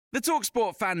The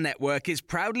TalkSport Fan Network is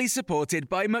proudly supported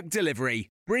by McDelivery,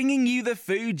 bringing you the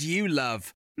food you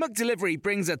love. McDelivery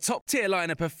brings a top-tier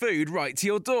lineup of food right to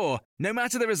your door. No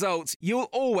matter the result, you'll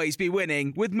always be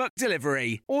winning with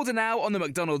McDelivery. Order now on the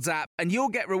McDonald's app and you'll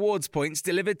get rewards points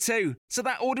delivered too. So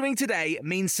that ordering today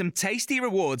means some tasty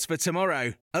rewards for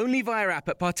tomorrow. Only via app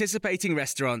at participating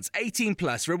restaurants. 18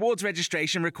 plus. Rewards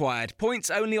registration required. Points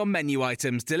only on menu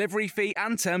items. Delivery fee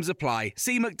and terms apply.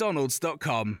 See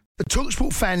mcdonalds.com. The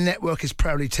TalkSport Fan Network is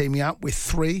proudly teaming up with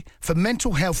 3 for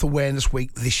Mental Health Awareness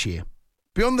Week this year.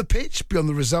 Beyond the pitch, beyond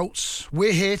the results,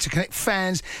 we're here to connect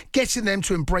fans, getting them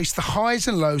to embrace the highs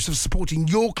and lows of supporting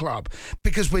your club,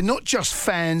 because we're not just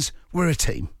fans, we're a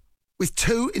team. With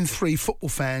 2 in 3 football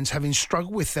fans having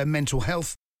struggled with their mental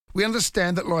health, we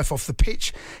understand that life off the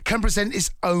pitch can present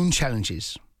its own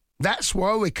challenges. That's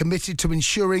why we're committed to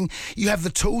ensuring you have the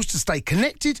tools to stay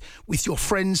connected with your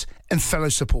friends and fellow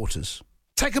supporters.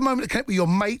 Take a moment to connect with your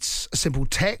mates. A simple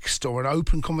text or an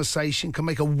open conversation can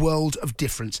make a world of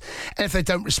difference. And if they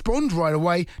don't respond right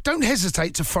away, don't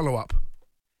hesitate to follow up.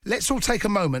 Let's all take a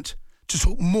moment to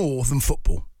talk more than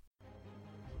football.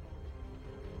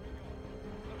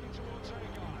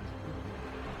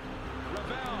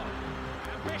 Ravel,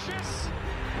 ambitious,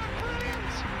 but brilliant.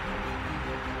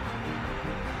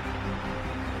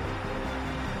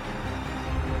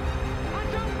 I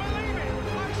don't believe it.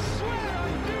 I swear I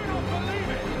do not believe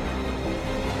it.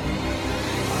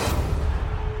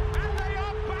 And they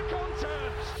are back on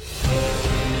terms.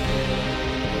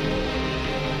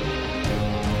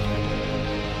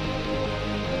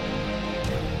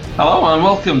 Hello and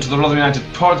welcome to the Rotherham United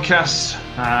podcast.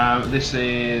 This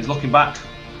is looking back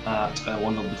at a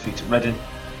 1-0 defeat at Reading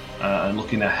and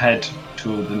looking ahead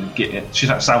to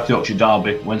the South Yorkshire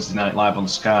derby Wednesday night live on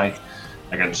Sky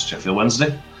against Sheffield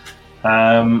Wednesday.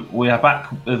 We are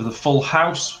back with the full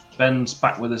house. Ben's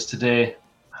back with us today.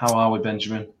 How are we,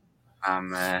 Benjamin?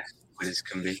 I'm good as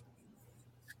can be.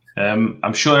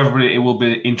 I'm sure everybody will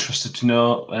be interested to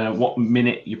know what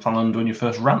minute you plan on doing your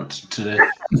first rant today.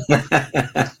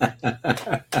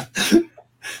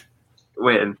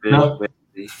 Wait and see. No? Wait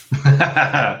and see.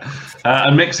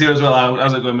 And Mick's here as well.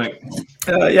 How's it going, Mick?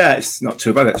 Yeah, it's not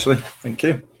too bad actually. Thank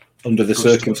you. Under the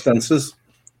circumstances.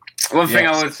 One thing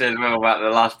I would say as well about the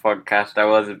last podcast, I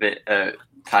was a bit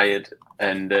tired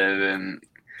and a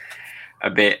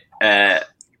bit.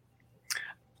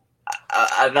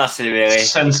 That's it really.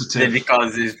 Sensitive.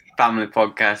 Because it's family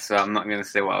podcast, so I'm not going to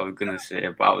say what I was going to say,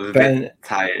 but I was a bit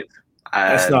tired.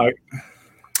 That's not.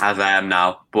 As I am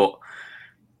now, but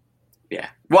yeah.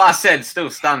 What I said still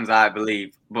stands, I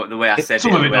believe, but the way I said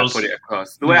it, the way I put it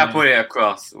across. The way I put it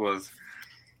across was...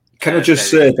 Can I just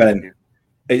say, Ben,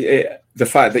 the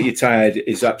fact that you're tired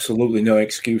is absolutely no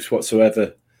excuse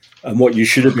whatsoever. And what you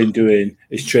should have been doing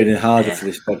is training harder for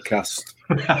this podcast.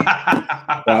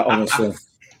 Quite honestly.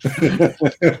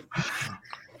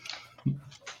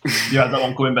 You had that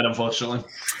one coming, Ben, unfortunately.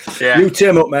 Yeah. You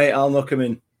team up, mate. I'll knock him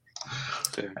in.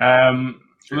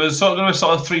 There's going to be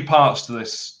sort of 3 parts to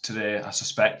this today, I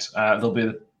suspect. There'll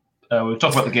be we'll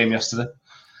talk about the game yesterday.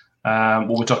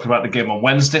 We'll be talking about the game on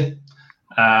Wednesday.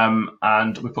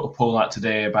 And we put a poll out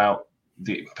today about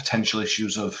the potential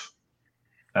issues of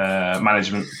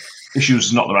management. Issues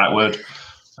is not the right word.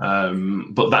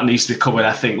 But that needs to be covered.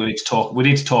 I think we need to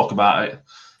talk about it.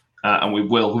 And we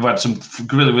will. We've had some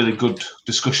really, really good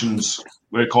discussions.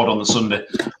 We record on the Sunday.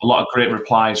 A lot of great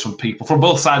replies from people from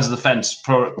both sides of the fence.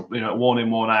 Worn in,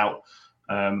 worn out.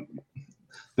 The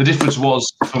difference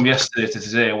was from yesterday to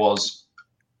today was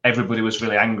everybody was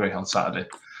really angry on Saturday,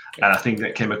 and I think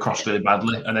that came across really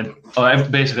badly. And then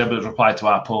basically everybody replied to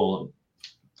our poll.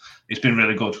 It's been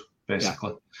really good,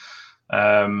 basically.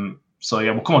 Yeah. So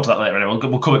yeah, we'll come on to that later. Anyway,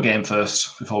 we'll cover game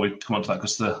first before we come on to that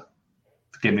because the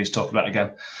game needs talked about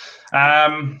again.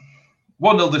 1-0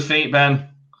 defeat, Ben.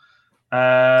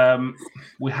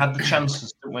 We had the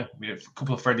chances, didn't we? We had a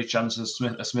couple of Freddie chances,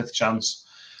 a Smith chance.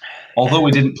 Although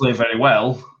we didn't play very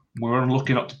well, we were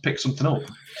unlucky not to pick something up.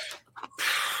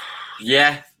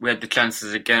 Yeah, we had the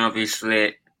chances again, obviously.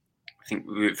 I think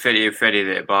we were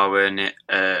Freddie at bar, weren't it?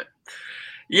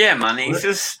 Yeah, man, it's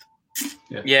just...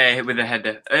 Yeah, with the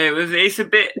header.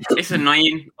 It's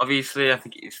annoying, obviously. I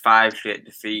think it's 5 straight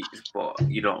defeats, but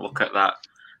you don't look at that.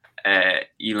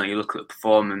 You look at the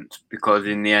performance, because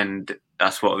in the end,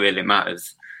 that's what really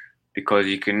matters. Because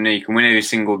you can win every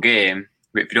single game,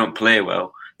 but if you don't play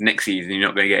well, next season you're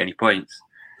not going to get any points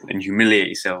and humiliate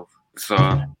yourself. So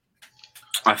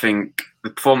I think the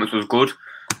performance was good.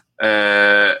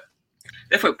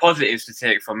 Definitely positives to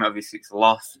take from it. Obviously, it's a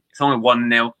loss. It's only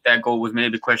 1-0. Their goal was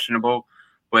maybe questionable,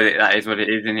 but that is what it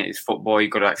is, and it is football.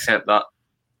 You've got to accept that.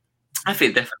 I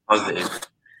think definitely positive.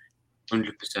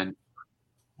 100%.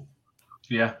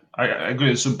 Yeah, I agree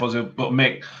with some positive, but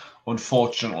Mick,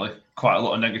 unfortunately, quite a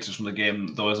lot of negatives from the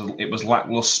game. It was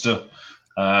lackluster.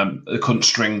 They couldn't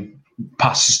string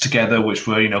passes together, which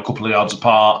were a couple of yards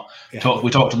apart. Yeah. We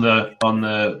talked on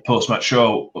the post-match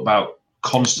show about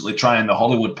constantly trying the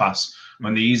Hollywood pass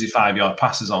when the easy 5-yard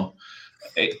pass is on.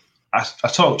 I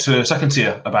talked to Second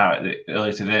Tier about it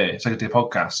earlier today, Second Tier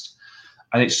podcast,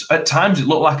 and at times it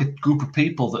looked like a group of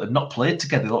people that had not played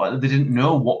together. It looked like they didn't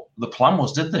know what the plan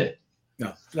was, did they?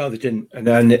 No, they didn't. And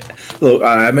then, look,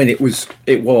 I mean, it was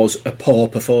a poor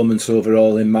performance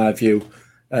overall, in my view.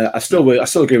 I still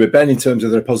agree with Ben in terms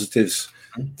of the positives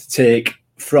to take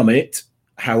from it.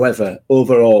 However,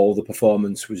 overall, the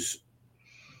performance was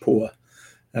poor.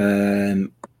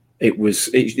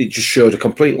 It just showed a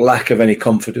complete lack of any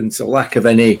confidence, a lack of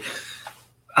any,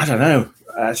 I don't know.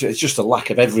 It's just a lack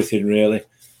of everything, really.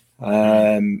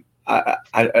 I've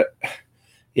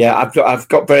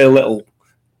got very little.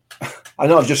 I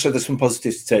know I've just said there's some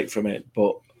positives to take from it,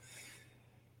 but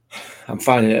I'm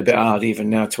finding it a bit hard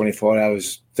even now, 24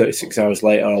 hours, 36 hours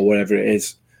later, or whatever it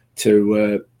is,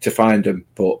 to find them.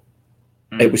 But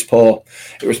it was poor.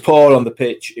 It was poor on the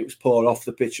pitch. It was poor off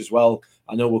the pitch as well.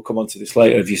 I know we'll come on to this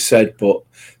later, as you said, but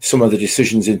some of the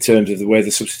decisions in terms of the way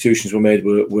the substitutions were made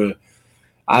were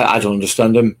I don't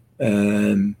understand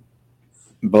them.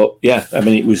 But yeah, I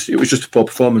mean, it was just a poor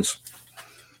performance.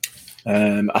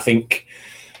 I think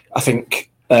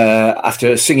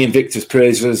after singing Victor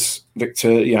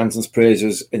Johansson's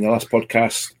praises in the last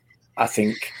podcast, I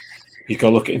think he's got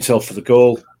to look at himself for the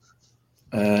goal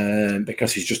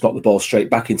because he's just knocked the ball straight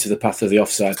back into the path of the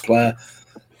offside player.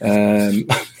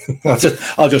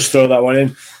 I'll just throw that one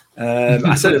in.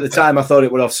 I said at the time I thought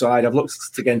it was offside. I've looked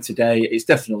at it again today. It's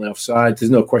definitely offside. There's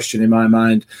no question in my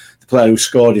mind. The player who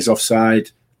scored is offside.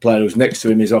 The player who's next to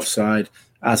him is offside,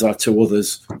 as are two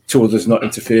others. Two others not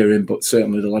interfering, but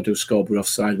certainly the lad who scored were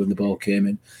offside when the ball came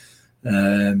in.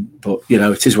 But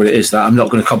it is what it is. That I'm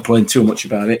not going to complain too much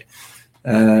about it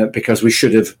because we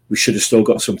should have still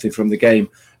got something from the game,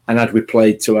 and had we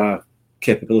played to our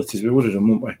capabilities, we would have done,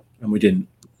 wouldn't we? And we didn't.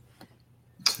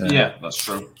 Yeah, that's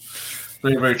true.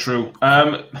 Very, very true.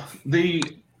 Obviously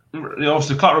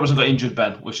Clark Robertson got injured,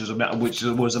 Ben, which was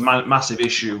a massive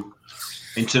issue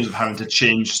in terms of having to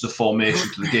change the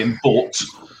formation to the game. But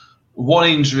one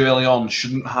injury early on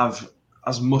shouldn't have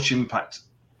as much impact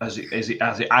as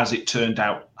it turned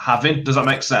out having. Does that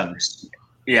make sense?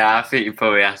 Yeah, I think you're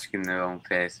probably asking the wrong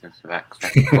person for that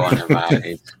corner about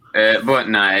it. But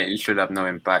no, it should have no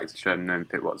impact. It should have no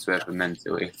impact whatsoever,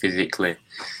 mentally, physically.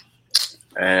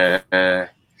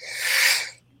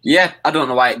 Yeah, I don't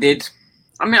know why it did.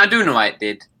 I mean, I do know why it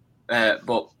did,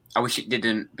 but I wish it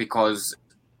didn't because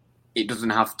it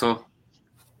doesn't have to.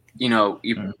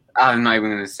 I'm not even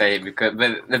going to say it because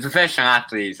the professional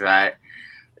athletes, right?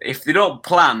 If they don't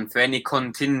plan for any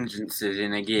contingencies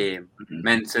in a game,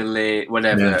 mentally,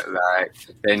 whatever, right,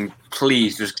 then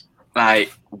please just wow.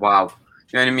 You know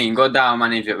what I mean? Go down,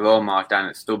 manage at Roma, down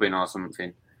at Stubbing or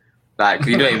something. Because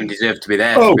you don't even deserve to be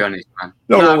there, to be honest, man.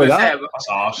 No wrong with that. That's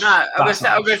harsh.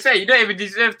 I'm going to say, you don't even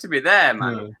deserve to be there,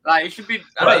 man. Yeah. It should be,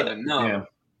 I don't even know. Yeah.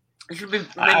 It should be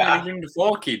managing the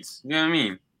 4 kids. You know what I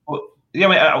mean? Well,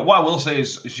 what I will say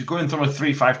is you're going from a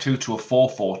 3-5-2 to a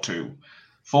 4-4-2.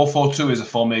 4-4-2 is a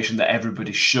formation that every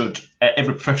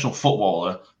professional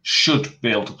footballer should be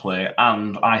able to play,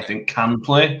 and I think can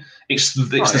play. It's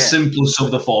the simplest of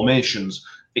the formations.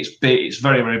 It's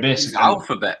very, very basic. It's the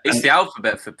alphabet. It's the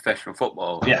alphabet for professional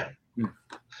football. Yeah,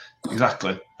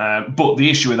 exactly. But the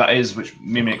issue with that is, which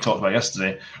me and Mick talked about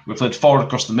yesterday, we played forward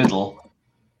across the middle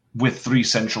with 3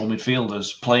 central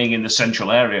midfielders playing in the central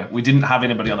area. We didn't have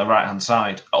anybody on the right-hand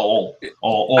side at all.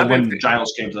 Or when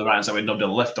Giles came to the right-hand side, we had nobody on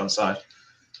the left-hand side.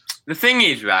 The thing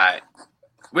is, right,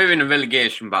 we're in a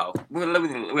relegation battle. We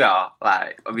are,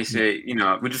 obviously,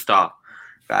 we just are,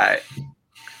 right?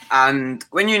 And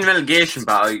when you're in a relegation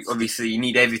battle, obviously you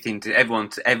need everyone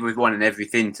and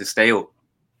everything to stay up.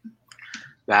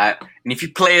 Right? And if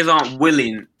your players aren't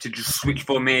willing to just switch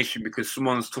formation because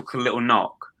someone's took a little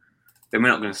knock, then we're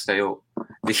not going to stay up.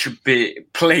 They should be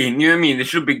playing, you know what I mean? They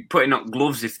should be putting up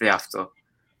gloves if they have to.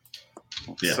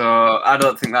 Yeah. So I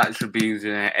don't think that should be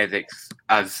using ethics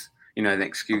as an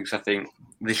excuse. I think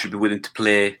they should be willing to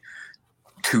play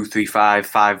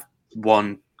 2-3-5,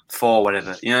 5-1-4,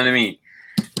 whatever. You know what I mean?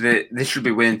 They should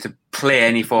be willing to play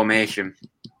any formation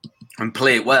and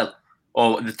play it well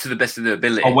or to the best of their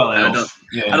ability. Oh, well enough.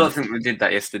 I don't think we did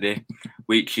that yesterday,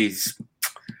 which is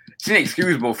it's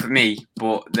inexcusable for me.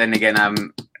 But then again,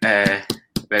 I'm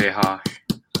very harsh.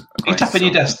 Are you tapping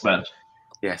your desk, man?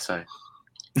 Yeah, sorry.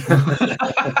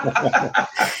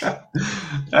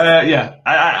 Yeah,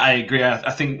 I agree.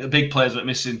 I think the big players that are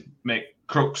missing,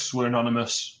 Crooks were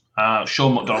anonymous.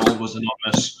 Sean McDonald was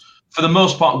anonymous. For the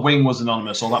most part, Wing was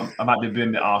anonymous, although I might be being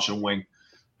a bit harsh on Wing.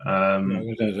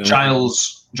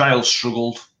 Giles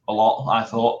struggled a lot, I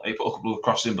thought. He put a couple of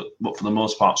crosses in, but for the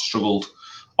most part struggled.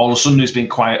 Olusunde's been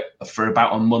quiet for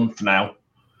about a month now.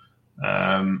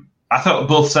 I thought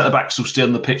both centre-backs who stayed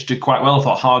on the pitch did quite well. I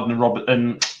thought Harden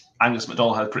and Angus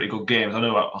McDowell had pretty good games. I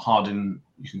know about Harden,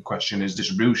 you can question his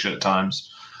distribution at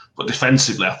times, but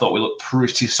defensively, I thought we looked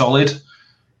pretty solid.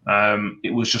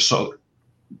 It was just sort of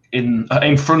in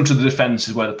front of the defence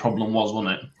is where the problem was,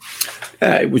 wasn't it?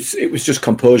 Yeah, it was just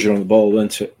composure on the ball,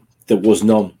 wasn't it? There was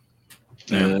none.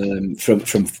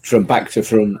 From back to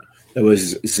front, there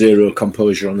was zero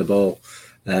composure on the ball.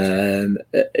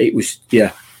 It was,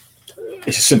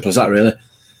 it's as simple as that, really.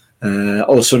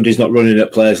 Olusunde's not running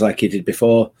at players like he did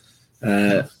before.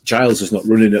 Giles is not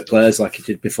running at players like he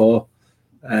did before.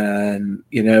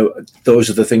 Those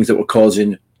are the things that were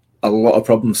causing a lot of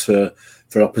problems for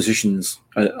opposition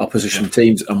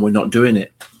teams, and we're not doing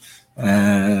it.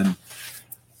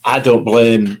 I don't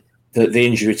blame the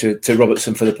injury to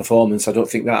Robertson for the performance. I don't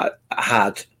think that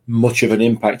had much of an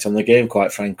impact on the game,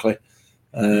 quite frankly.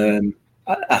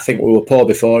 I think we were poor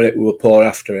before it, we were poor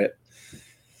after it.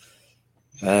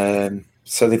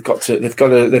 So they've got to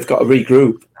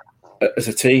regroup as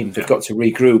a team. They've got to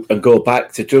regroup and go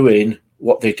back to doing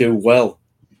what they do well,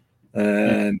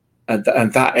 and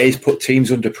that is put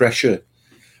teams under pressure.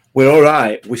 We're all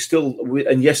right.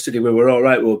 And yesterday we were all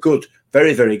right. We were good,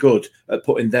 very, very good at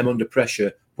putting them under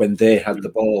pressure when they had the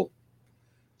ball.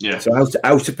 Yeah. So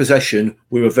out of possession,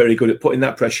 we were very good at putting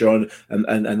that pressure on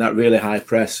and that really high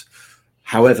press.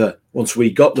 However, once we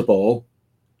got the ball,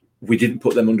 we didn't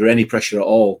put them under any pressure at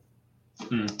all.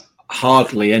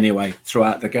 Hardly anyway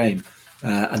throughout the game,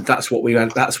 and that's what we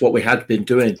had been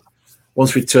doing.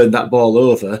 Once we turned that ball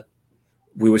over,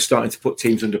 we were starting to put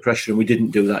teams under pressure, and we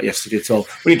didn't do that yesterday at all.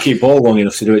 We didn't keep ball long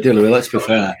enough to do it, did we? Let's be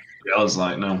fair. Yeah, I was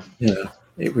like, no. Yeah,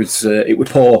 it was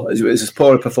poor. It was as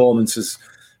poor a performance as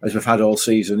we've had all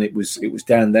season. It was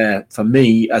down there for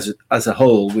me as a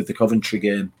whole with the Coventry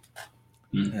game.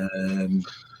 Yeah.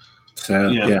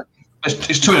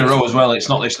 It's two in a row as well. It's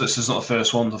not this is not the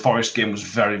first one. The Forest game was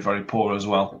very, very poor as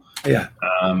well. Yeah,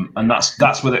 and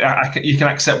that's where you can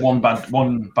accept one bad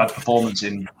performance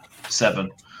in 7.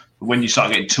 But when you start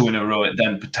getting 2 in a row, it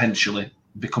then potentially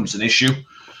becomes an issue.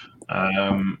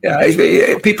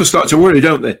 People start to worry,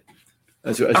 don't they?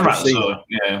 As they do.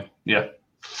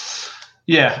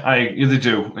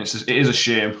 It is a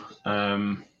shame,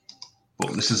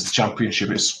 but this is the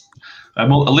Championship. It's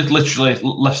literally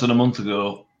less than a month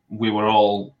ago. We were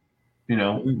all, we're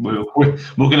going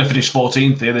to finish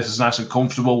 14th here. This is nice and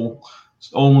comfortable.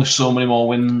 It's only so many more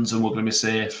wins, and we're going to be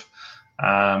safe.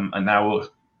 And now we're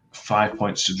 5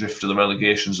 points to drift to the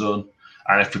relegation zone.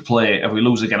 And if we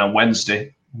lose again on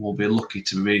Wednesday, we'll be lucky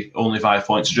to be only 5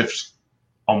 points adrift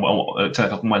on 10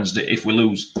 o'clock on Wednesday if we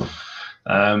lose.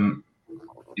 I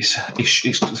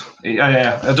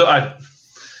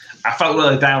felt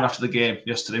really down after the game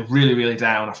yesterday. Really, really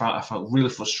down. I felt really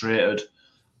frustrated.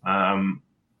 I'm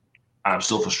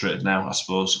still frustrated now, I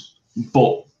suppose.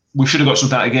 But we should have got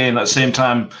something out of the game. At the same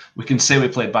time, we can say we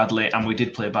played badly, and we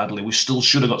did play badly. We still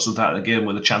should have got something out of the game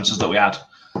with the chances that we had.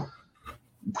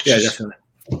 Definitely.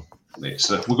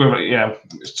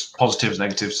 It's positives,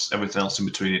 negatives, everything else in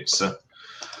between. It's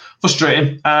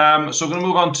frustrating. So we're going to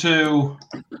move on to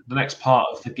the next part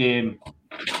of the game,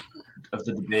 of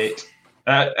the debate.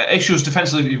 Issues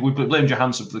defensively, we blamed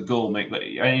Johansson for the goal, mate.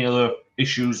 Any other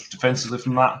issues defensively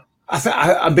from that?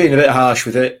 I'm being a bit harsh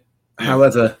with it.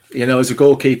 However, as a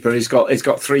goalkeeper, he's got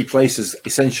 3 places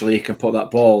essentially he can put that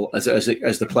ball as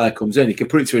the player comes in. He can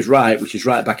put it to his right, which is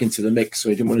right back into the mix, so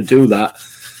he didn't want to do that.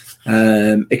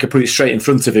 He could put it straight in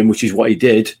front of him, which is what he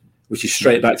did, which is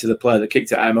straight back to the player that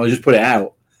kicked it at him. I'll just put it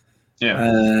out.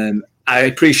 Yeah. I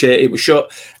appreciate it was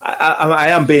short. I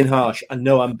am being harsh. I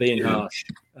know I'm being harsh.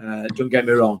 Don't get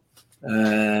me wrong.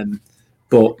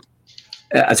 But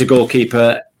as a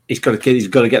goalkeeper, he's got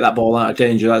to get that ball out of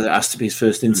danger. That has to be his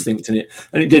first instinct, and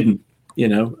it didn't.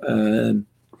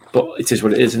 But it is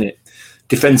what it is, isn't it?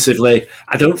 Defensively,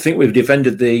 I don't think we've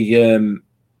defended the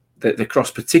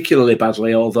cross particularly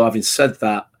badly. Although having said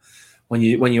that, when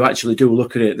you actually do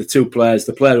look at it, the 2 players,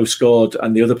 the player who scored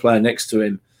and the other player next to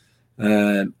him,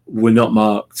 were not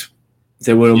marked.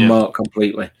 They were unmarked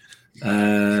completely.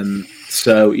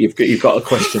 So you've got to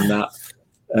question that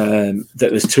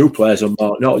there's 2 players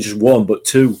unmarked, not just 1 but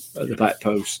 2 at the back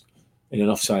post in an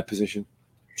offside position.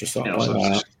 Just thought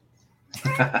like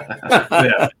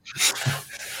that.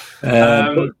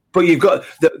 But you've got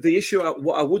the issue.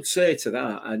 What I would say to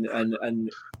that,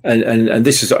 and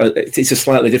this is it's a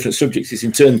slightly different subject. It's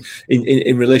in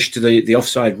relation to the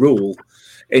offside rule.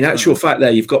 In actual fact,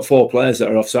 there you've got 4 players that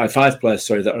are offside, 5 players,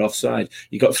 sorry, that are offside.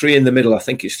 You've got 3 in the middle. I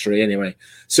think it's 3 anyway.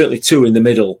 Certainly 2 in the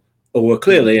middle who were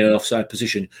clearly in an offside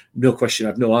position. No question.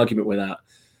 I've no argument with that.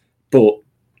 But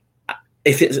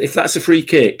if that's a free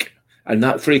kick and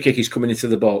that free kick is coming into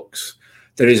the box,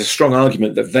 there is a strong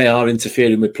argument that they are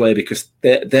interfering with play because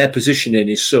their positioning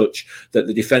is such that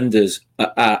the defenders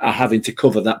are having to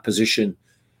cover that position.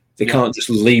 They can't just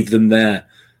leave them there.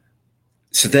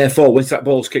 So therefore, once that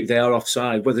ball's kicked, they are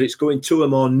offside. Whether it's going to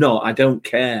them or not, I don't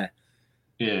care.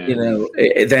 Yeah.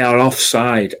 They are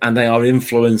offside and they are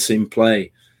influencing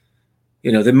play.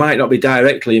 They might not be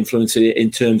directly influencing it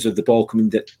in terms of the ball coming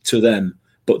to them,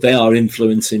 but they are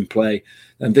influencing play.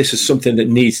 And this is something that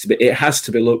it has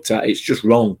to be looked at. It's just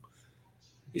wrong.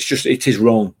 It is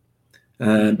wrong.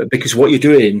 But because what you're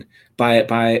doing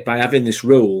by having this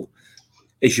rule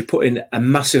is you're putting a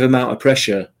massive amount of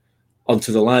pressure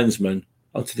onto the linesman,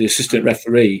 onto the assistant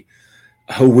referee,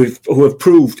 who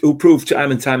proved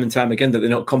time and time again that they're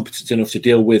not competent enough to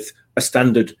deal with a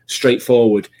standard,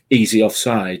 straightforward, easy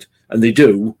offside. And they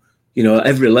do, at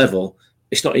every level.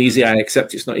 It's not easy. I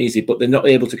accept it's not easy, but they're not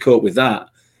able to cope with that.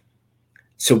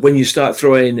 So when you start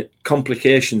throwing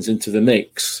complications into the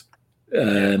mix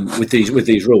with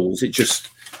these rules, it just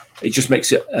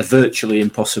makes it a virtually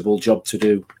impossible job to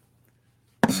do.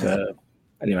 So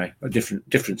anyway, a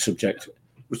different subject.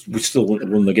 We still want to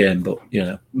run the game, but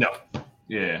No,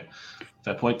 yeah,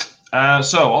 fair point.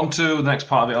 So on to the next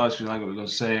part of it. I was going to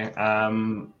say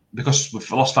because we've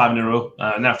lost 5 in a row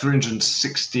now,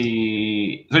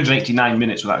 389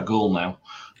 minutes without a goal now.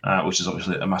 Which is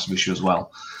obviously a massive issue as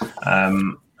well.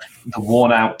 The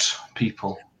worn-out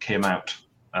people came out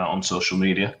on social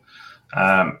media.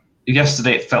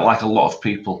 Yesterday, it felt like a lot of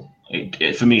people.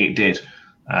 For me, it did.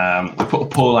 We put a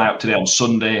poll out today on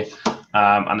Sunday,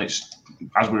 and it's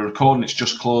as we're recording, it's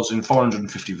just closing.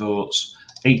 450 votes.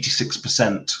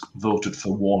 86% voted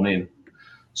for one in.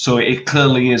 So it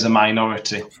clearly is a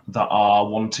minority that are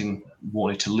wanting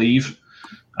to leave.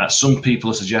 Some people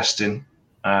are suggesting.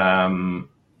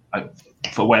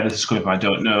 For where this is coming from, I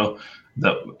don't know,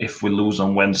 that if we lose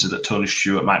on Wednesday, that Tony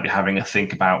Stewart might be having a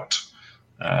think about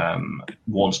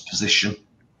one's position.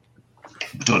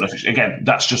 I don't know.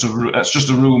 That's just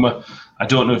a rumor. We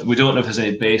don't know if there's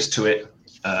any base to it.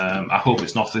 I hope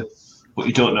it's nothing, but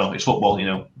you don't know. It's football,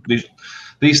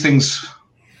 These things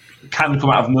can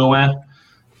come out of nowhere,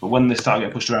 but when they start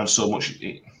getting pushed around so much,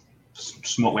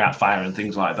 smoke without fire and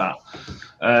things like that.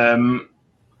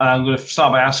 I'm going to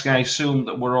start by asking, I assume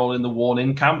that we're all in the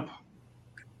worn-in camp?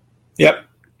 Yep.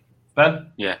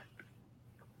 Ben? Yeah.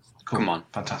 Cool. Come on.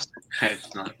 Fantastic.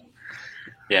 It's not...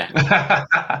 Yeah.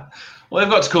 Well,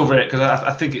 they've got to cover it because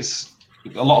I think it's...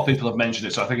 A lot of people have mentioned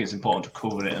it, so I think it's important to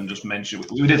cover it and just mention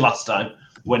it. We did last time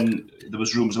when there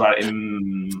was rumours about it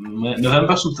in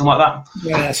November, something like that.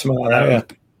 Yeah, something like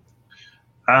that,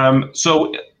 yeah.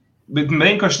 So the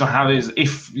main question I have is,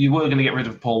 if you were going to get rid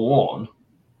of Paul Warne,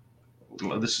 I don't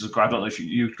know if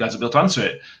you guys will be able to answer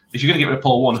it. If you're going to get rid of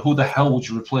Paul Warne, who the hell would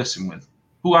you replace him with?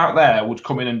 Who out there would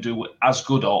come in and do as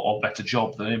good or better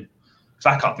job than him? Because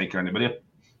I can't think of anybody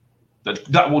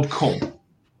that would come.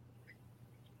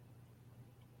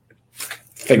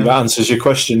 I think that answers your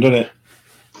question, doesn't it?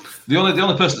 The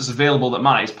only person that's available that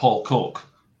might is Paul Cook,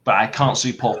 but I can't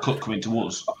see Paul Cook coming to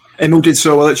us. And who did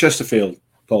so well at Chesterfield?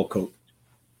 Paul Cook.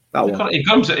 He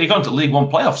got to League One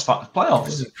playoffs.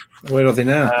 Where are they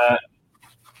now?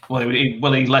 He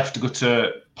left to go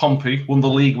to Pompey, won the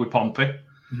league with Pompey,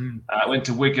 went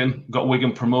to Wigan, got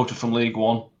Wigan promoted from League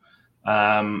One,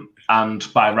 and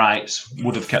by rights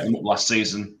would have kept them up last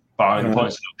season barring the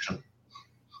points deduction.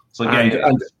 So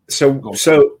again,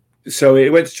 so he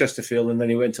went to Chesterfield and then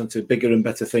he went on to bigger and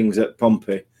better things at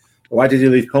Pompey. Why did he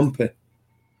leave Pompey?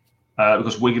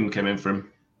 Because Wigan came in for him.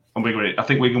 And I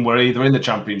think Wigan were either in the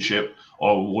Championship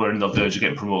or were in the verge of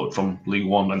getting promoted from League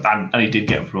One, and he did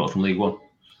get promoted from League One.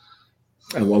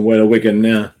 And where are Wigan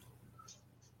now?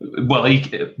 Well,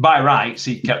 by rights,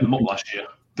 he kept them up last year,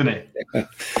 didn't he?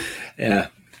 Yeah.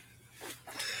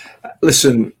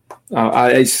 Listen,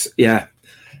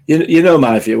 you know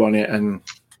my view on it,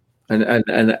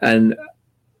 and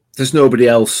there's nobody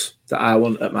else that I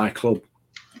want at my club.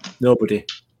 Nobody.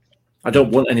 I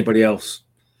don't want anybody else.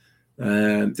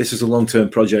 This is a long-term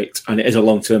project, and it is a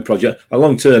long-term project. A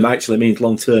long-term actually means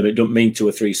long-term. It don't mean 2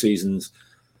 or 3 seasons.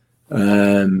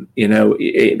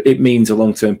 It means a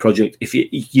long-term project. If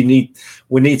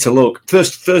we need to look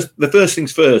the first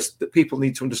things first that people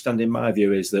need to understand, in my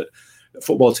view, is that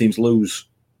football teams lose.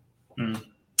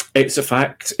 It's a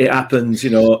fact. It happens.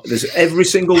 There's every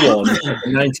single one of the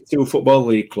 92 Football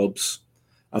League clubs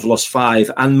have lost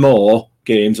 5 and more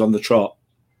games on the trot.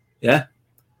 Yeah?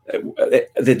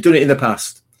 They've done it in the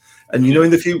past. And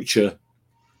in the future,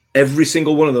 every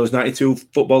single one of those 92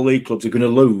 Football League clubs are going to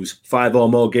lose 5 or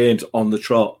more games on the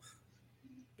trot.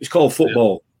 It's called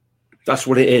football. Yeah. That's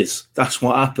what it is. That's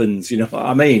what happens. You know what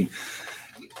I mean?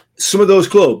 Some of those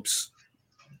clubs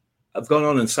have gone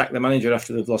on and sacked the manager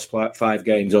after they've lost 5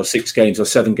 games or 6 games or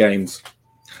 7 games.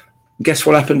 Guess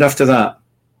what happened after that?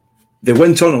 They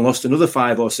went on and lost another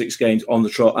 5 or 6 games on the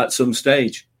trot at some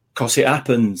stage, because it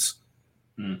happens.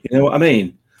 You know what I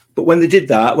mean? But when they did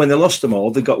that, when they lost them all,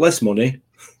 they got less money,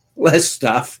 less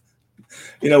staff.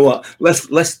 You know what?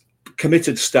 Less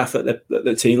committed staff at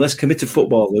the team, less committed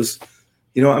footballers.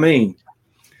 You know what I mean?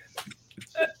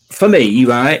 For me,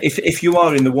 right, if you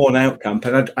are in the worn-out camp,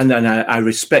 and I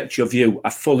respect your view, I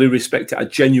fully respect it, I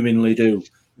genuinely do,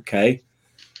 okay?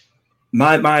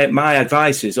 My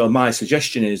advice is, or my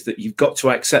suggestion is, that you've got to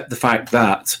accept the fact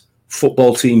that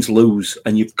football teams lose,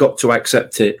 and you've got to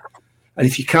accept it. And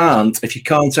if you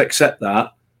can't accept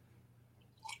that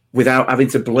without having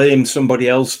to blame somebody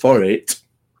else for it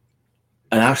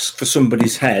and ask for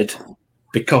somebody's head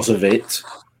because of it,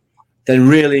 then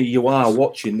really you are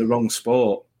watching the wrong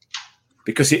sport,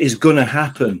 because it is going to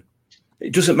happen.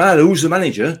 It doesn't matter who's the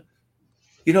manager.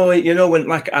 You know when,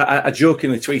 like, I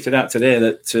jokingly tweeted out today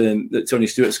that Tony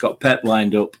Stewart's got Pep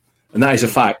lined up, and that is a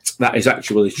fact. That is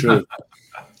actually true.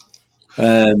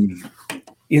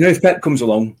 If Pep comes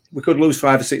along, we could lose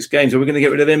 5 or 6 games. Are we going to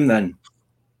get rid of him then?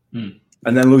 And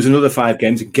then lose another 5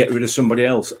 games and get rid of somebody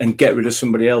else and get rid of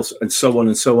somebody else, and so on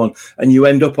and so on. And you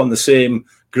end up on the same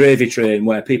gravy train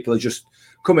where people are just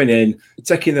coming in,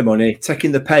 taking the money,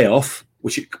 taking the payoff,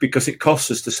 because it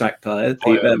costs us to sack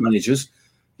managers.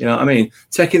 You know what I mean?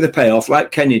 Taking the payoff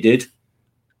like Kenny did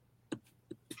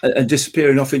and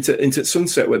disappearing off into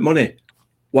sunset with money,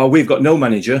 while we've got no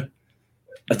manager,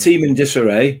 a team in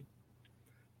disarray,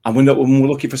 and we're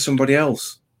looking for somebody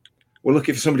else. We're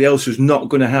looking for somebody else who's not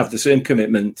going to have the same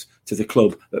commitment to the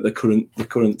club that the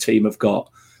current team have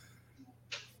got.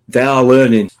 They are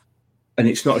learning, and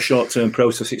it's not a short-term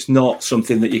process. It's not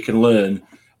something that you can learn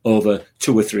over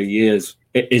 2 or 3 years.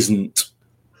 It isn't.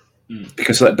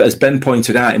 Because, as Ben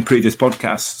pointed out in previous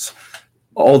podcasts,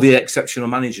 all the exceptional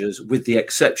managers, with the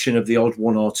exception of the odd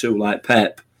 1 or 2 like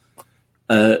Pep,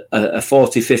 are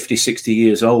 40, 50, 60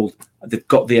 years old. They've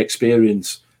got the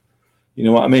experience. You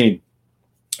know what I mean?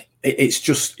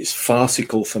 It's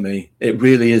farcical for me. It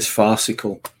really is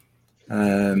farcical.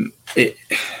 I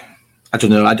don't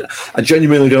know. I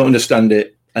genuinely don't understand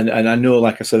it. And I know,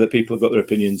 like I said, that people have got their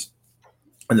opinions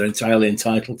and they're entirely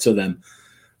entitled to them.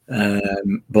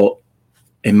 But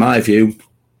in my view,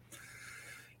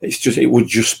 it would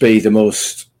just be the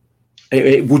most.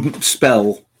 It would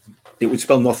spell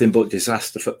nothing but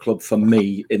disaster for the club for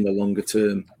me in the longer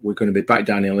term. We're going to be back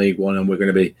down in League One, and we're going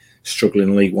to be struggling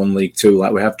in League One, League Two,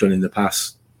 like we have done in the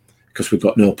past, because we've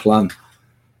got no plan.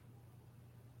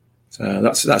 So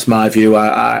that's my view.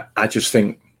 I just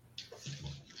think,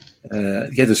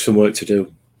 there's some work to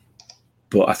do,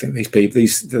 but I think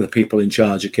the people in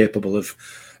charge are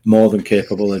more than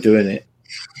capable of doing it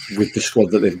with the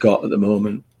squad that they've got at the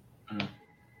moment.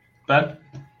 Ben?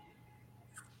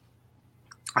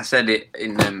 I said it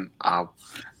in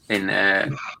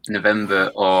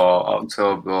November or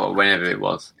October or whenever it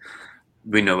was.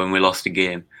 We know when we lost a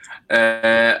game.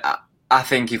 I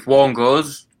think if one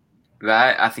goes,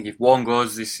 right? I think if one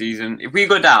goes this season, if we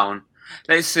go down,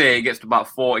 let's say it gets to about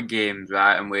 40 games,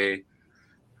 right, and we're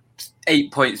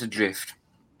 8 points adrift,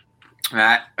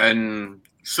 right, and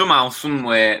somehow,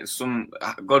 somewhere,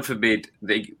 God forbid,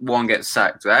 one gets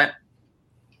sacked, right,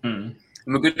 and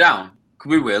we go down,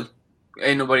 we will.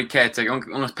 Ain't nobody caretaker,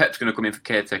 unless Pep's going to come in for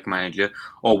caretaker manager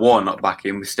or Warnock back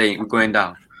in, we're going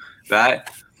down, right?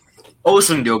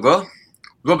 Olsen will go,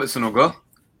 Robertson will go,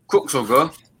 Crooks will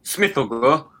go, Smith will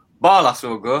go, Barlas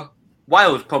will go,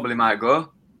 Wiles probably might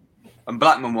go, and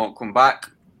Blackman won't come back.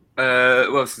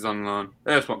 Who else is on loan?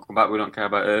 Hurst won't come back, we don't care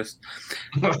about Hurst.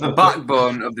 The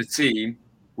backbone of the team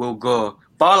will go.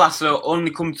 Barlas will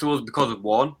only come to us because of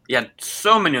one. He had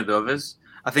so many of the others.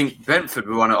 I think Brentford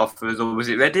were one of offers, or was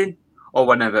it Reading? Or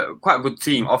whatever. Quite a good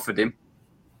team offered him.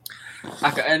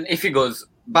 And if he goes,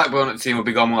 backbone of the team will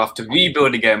be gone. We'll have to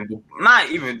rebuild again. We might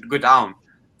even go down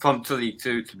to League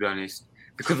Two, to be honest.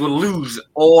 Because we'll lose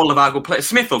all of our good players.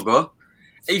 Smith will go.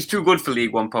 He's too good for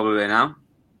League One probably now.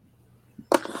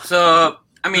 So,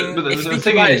 I mean... But the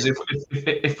thing is,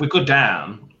 if we go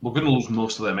down, we're going to lose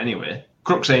most of them anyway.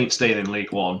 Crooks ain't staying in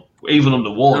League One, even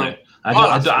under Warner. No.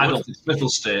 I don't think Smith will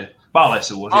stay.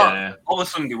 Barlaser would, yeah.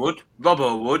 Sunday would.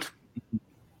 Robbo would.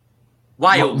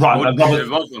 Wiles Robert,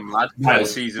 Rotherham lad.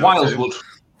 Wiles would.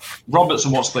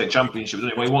 Robertson wants to play a championship,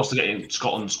 doesn't he? He wants to get in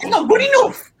Scotland. He's not good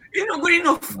enough. He's not good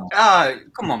enough. No.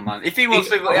 Come on, man. If he wants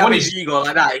to have his ego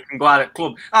like that, he can go out at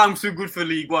club. I'm too good for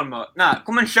League One, mate. Nah,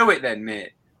 come and show it then,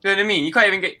 mate. Do you know what I mean? You can't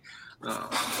even get...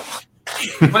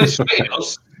 When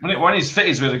he's fit,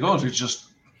 he's really good. He's just...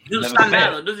 He doesn't stand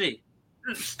out, though, does he? He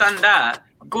doesn't stand out.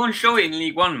 Go and show it in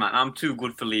League One, man. I'm too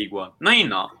good for League One. No, you're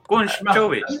not. Go and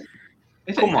show it.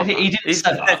 Come on, he didn't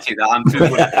say that. I'm too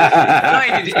good. No,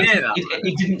 he didn't say that.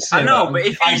 He didn't say that. I know, but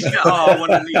if he's I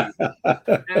want to leave. You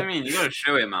know what I mean? You got to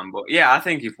show it, man. But yeah, I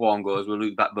think if Warren goes, we'll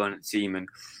lose backbone at the team. And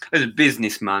as a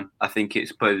businessman, I think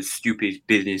it's probably the stupidest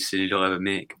business that he'll ever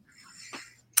make.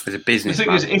 As a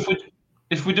businessman. The thing is,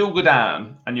 if we do go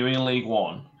down and you're in League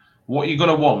One, what you're going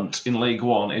to want in League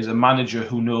One is a manager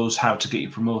who knows how to get you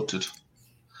promoted.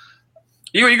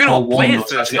 You're going to want players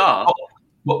to start.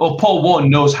 Well, Paul Warren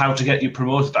knows how to get you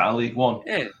promoted out of League One.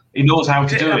 Yeah. He knows how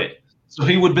to do it. So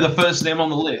he would be the first name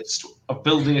on the list of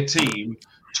building a team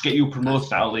to get you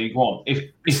promoted out of League One.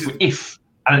 If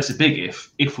and it's a big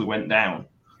if we went down.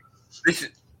 This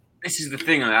is the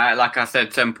thing, right? Like I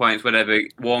said, 10 points, whatever.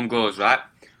 Warren goes, right?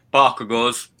 Barker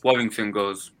goes, Warrington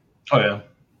goes. Oh, yeah.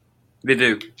 They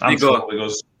do. They go.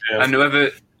 Goes, yeah. And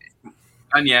whoever...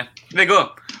 And yeah, they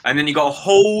go. And then you got a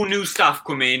whole new staff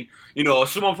come in. You know,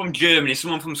 someone from Germany,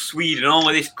 someone from Sweden, all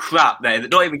of this crap there that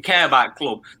don't even care about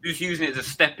club. They're just using it as a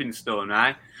stepping stone,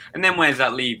 right? And then where's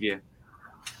that leave you?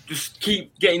 Just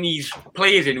keep getting these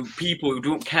players in, people who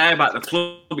don't care about the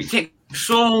club. It takes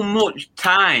so much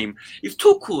time. It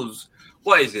took us,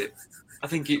 what is it? I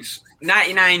think it's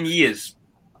 99 years,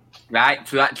 right,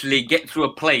 to actually get to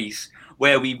a place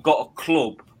where we've got a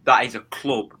club that is a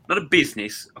club, not a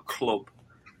business, a club.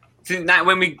 Since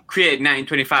when we created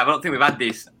 1925, I don't think we've had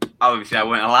this. Obviously, I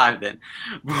weren't alive then,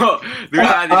 but we've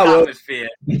had this atmosphere.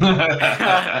 We've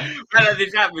had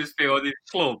this atmosphere or this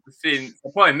club since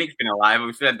probably Mick's been alive.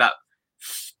 We've had that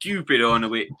stupid owner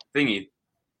with thingy,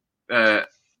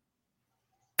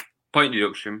 point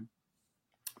deduction.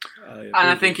 And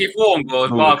I think if Warren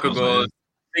goes, Barker goes,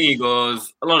 thingy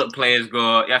goes, a lot of players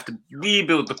go. You have to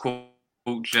rebuild the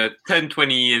culture. 10,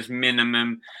 20 years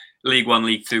minimum. League One,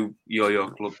 League Two,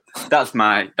 your club. That's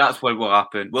what will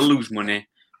happen. We'll lose money,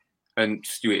 and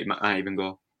Stuart might not even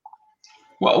go.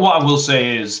 Well, what I will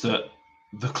say is that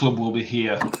the club will be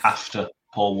here after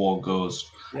Paul Warren goes.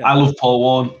 Yeah. I love Paul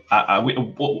Warren.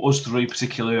 Us three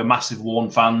particularly are massive Warren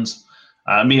fans.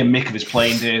 Me and Mick of his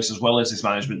playing days as well as his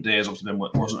management days. Obviously,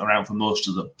 wasn't around for most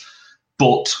of them.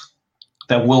 But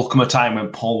there will come a time when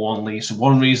Paul Warren leaves. For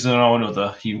one reason or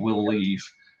another, he will leave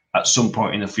at some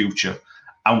point in the future.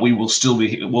 And we will still be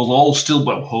here. We'll all still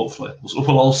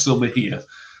be here.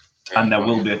 And there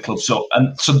will be a club. So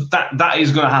that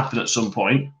is going to happen at some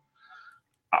point.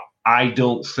 I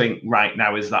don't think right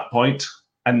now is that point.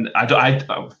 And I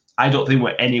don't think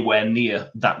we're anywhere near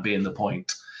that being the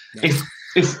point. Yeah.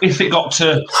 If it got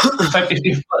to,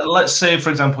 if let's say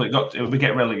for example we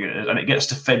get relegated and it gets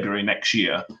to February next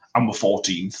year and we're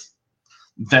 14th,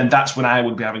 then that's when I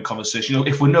would be having conversation. You know,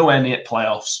 if we're nowhere near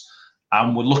playoffs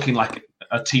and we're looking like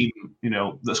a team, you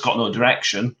know, that's got no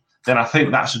direction, then I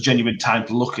think that's a genuine time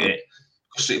to look at it.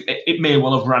 Because it may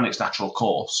well have ran its natural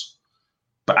course,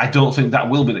 but I don't think that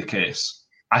will be the case.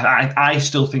 I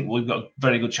still think we've got a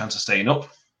very good chance of staying up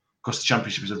because the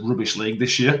Championship is a rubbish league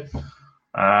this year.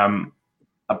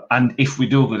 And if we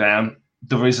do go down,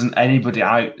 there isn't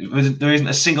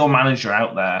a single manager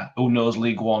out there who knows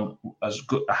League One as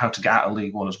good, how to get out of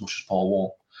League One as much as Paul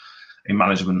Wall in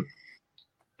management.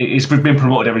 He's been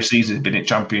promoted every season. He's been in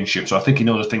Championship, so I think he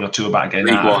knows a thing or two about getting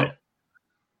out of it.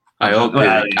 I hope.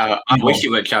 I wish he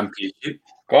were Championship.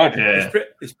 God, yeah.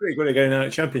 It's pretty good at getting out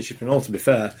of Championship and all, to be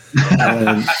fair.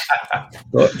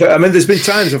 But I mean, there's been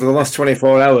times over the last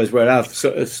 24 hours where I've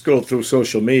sort of scrolled through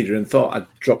social media and thought I'd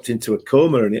dropped into a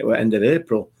coma and it were end of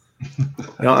April. You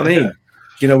know what I mean?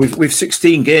 You know, we've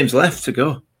 16 games left to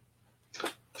go.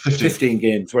 15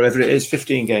 games, whatever it is,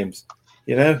 15 games.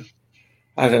 You know,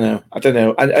 I don't know.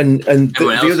 And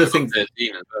the other thing.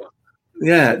 13 as well.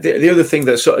 Yeah, the other thing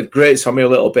that sort of grates on me a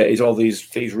little bit is all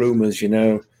these rumours. You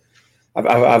know,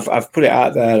 I've put it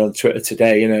out there on Twitter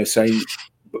today. You know, saying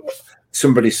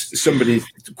somebody,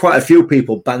 quite a few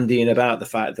people bandying about the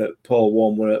fact that Paul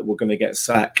Warren were going to get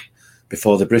sacked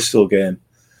before the Bristol game,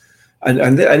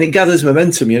 and it gathers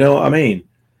momentum. You know what I mean?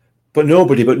 But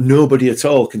nobody at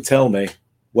all can tell me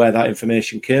where that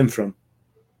information came from.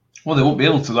 Well, they won't be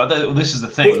able to. This is the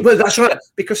thing. But that's right,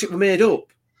 because it was made up.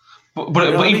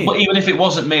 But even if it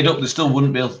wasn't made up, they still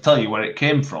wouldn't be able to tell you where it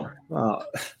came from.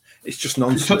 It's just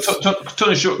nonsense.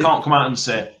 Tony Stewart can't come out and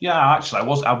say, "Yeah, actually, I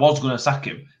was going to sack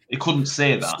him." He couldn't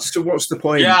say that. So what's the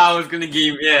point? Yeah, I was going to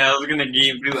give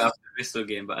Blue after the Bristol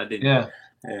game, but I didn't. Yeah.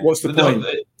 What's the point?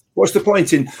 What is the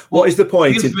point in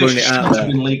putting it out there?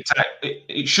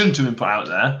 It shouldn't have been put out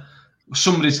there.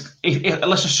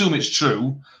 Let's assume it's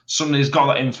true. Somebody's got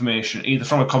that information either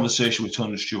from a conversation with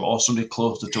Tony Stewart or somebody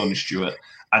close to Tony Stewart,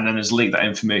 and then has leaked that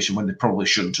information when they probably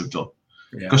shouldn't have done.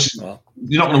 Because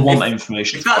you're not going to want that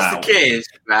information. If that's the case,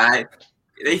 right?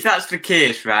 If that's the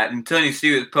case, right, then Tony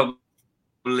Stewart's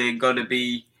probably got to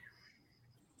be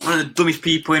one of the dumbest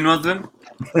people in Rotherham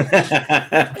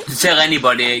to tell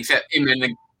anybody except him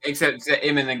and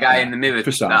the guy in the mirror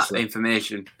that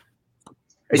information.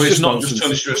 It's not just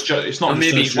Tony Stewart's. It's not.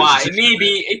 Maybe his wife.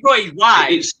 It's not his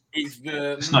wife.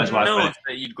 It's not his wife. Mate.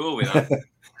 That you'd go with that.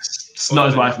 It's not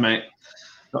his wife, mate.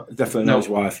 Definitely not his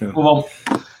wife. No. Well,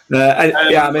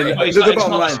 it's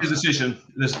not his decision.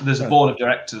 There's a board of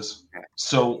directors,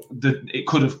 so it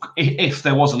could have, if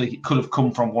there was a leak, it could have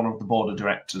come from one of the board of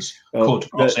directors. I'm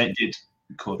not saying it did.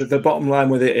 It could. The bottom line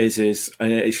with it is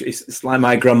it's like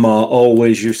my grandma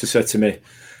always used to say to me: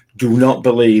 "Do not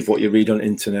believe what you read on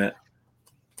internet."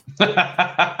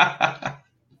 I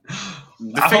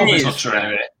hope it's not true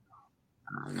anyway.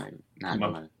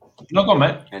 No, go on,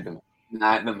 mate. It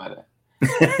doesn't matter.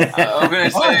 I'm going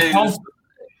to say,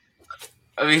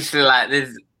 obviously, like,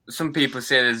 there's some people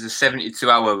say there's a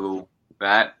 72-hour rule,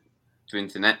 right, to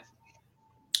internet,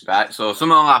 right? So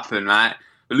something will happen, right?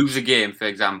 We lose a game, for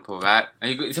example, right?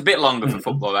 And it's a bit longer for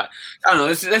football, right? I don't know.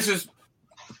 Let's just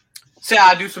say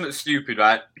I do something stupid,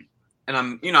 right? And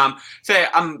I'm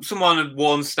someone who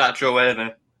won statue or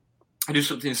whatever. I do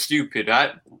something stupid,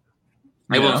 right?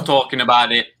 Everyone's talking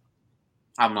about it.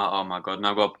 I'm like, oh my God,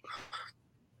 now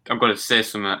I've got to say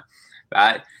something,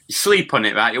 right? You sleep on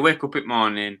it, right? You wake up in the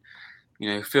morning,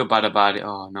 you feel bad about it.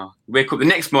 Oh no. You wake up the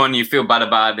next morning, you feel bad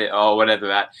about it or whatever,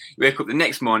 right? You wake up the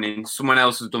next morning, someone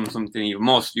else has done something even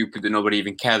more stupid that nobody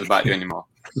even cares about you anymore,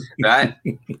 right?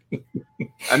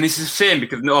 And this is the same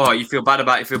because you feel bad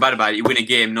about it, you win a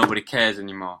game, nobody cares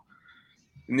anymore.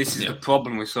 And this is the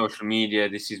problem with social media.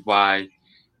 This is why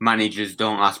managers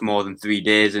don't last more than 3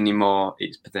 days anymore.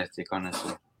 It's pathetic,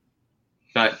 honestly.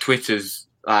 Like Twitter's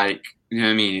like, you know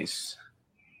what I mean?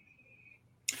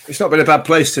 It's not been a bad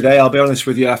place today, I'll be honest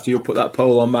with you, after you put that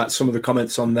poll on, Matt. Some of the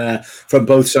comments on there from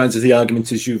both sides of the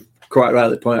argument, as you've quite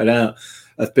rightly pointed out,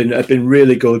 have been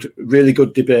really good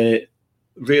debate,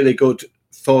 really good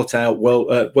thought out,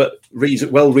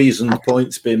 well-reasoned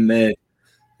points being made.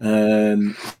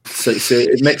 So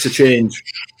it makes a change,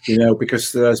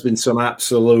 because there has been some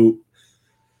absolute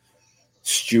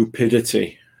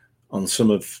stupidity on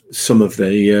some of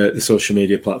the social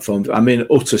media platforms. I mean,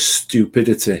 utter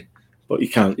stupidity. But you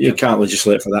can't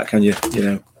legislate for that, can you?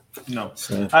 No.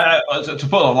 So. To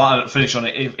put a line finish on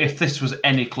it, if this was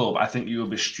any club, I think you would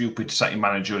be stupid to sack your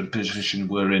manager in the position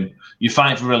we're in. You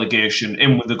fight for relegation,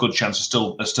 in with a good chance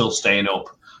of still staying up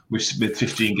with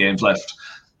 15 games left.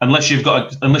 Unless you've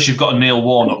got a Neil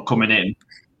Warnock coming in,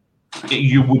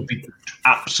 you would be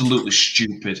absolutely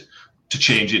stupid to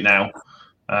change it now.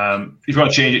 If you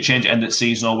want to change it end of the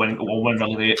season or when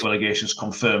relegation is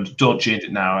confirmed. Don't change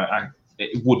it now.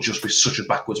 It would just be such a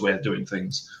backwards way of doing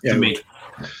things to me.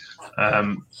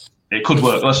 It could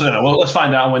work. Let's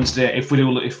find out on Wednesday. If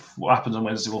what happens on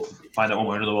Wednesday, we'll find out one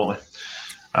way or another, won't we?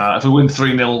 If we win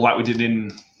 3-0 like we did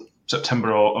in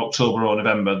September or October or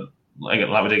November, like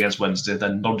we did against Wednesday,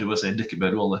 then nobody will say Dicky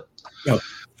Bird, will they? No.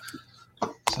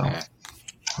 So,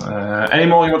 any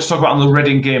more you want to talk about on the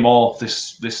Reading game or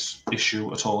this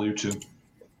issue at all, you two?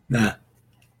 Nah.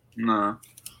 No.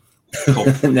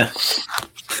 Cool. No.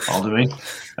 I'll do it.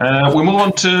 We move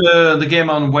on to the game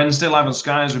on Wednesday, live on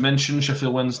Sky, as we mentioned.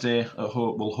 Sheffield Wednesday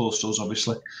will host us,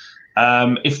 obviously.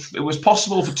 If it was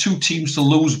possible for two teams to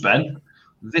lose, Ben,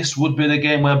 this would be the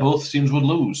game where both teams would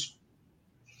lose.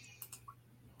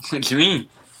 What do you mean?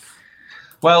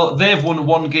 Well, they've won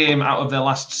one game out of their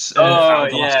last.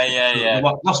 Yeah.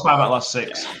 Lost 5 out of the last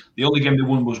 6. The only game they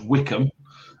won was Wickham,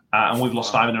 and we've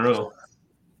lost 5 in a row.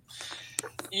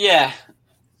 Yeah,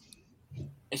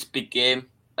 it's a big game.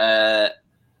 It's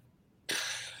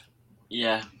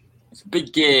a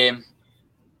big game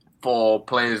for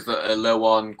players that are low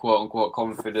on quote-unquote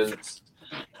confidence.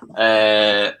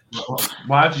 Why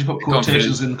did you put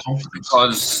quotations in confidence?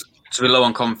 Because to be low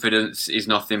on confidence is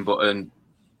nothing but a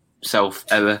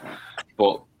self-error.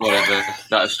 But whatever,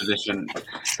 that's a different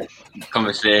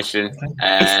conversation.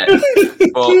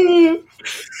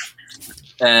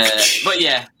 But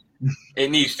yeah,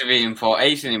 it needs to be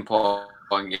important. It's an important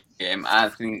game. I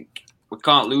think we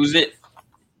can't lose it.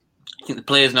 I think the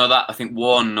players know that. I think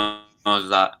Warren knows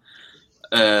that.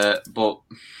 But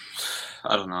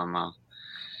I don't know, man.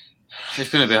 It's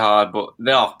going to be hard, but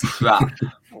they are crap.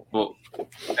 But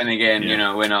then again,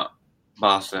 we're not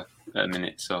Barca at the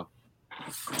minute, so.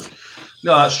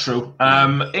 No, that's true.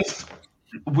 If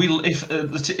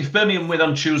Birmingham win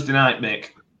on Tuesday night,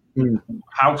 Mick,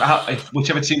 how if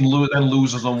whichever team then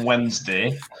loses on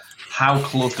Wednesday, how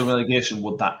close to relegation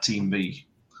would that team be?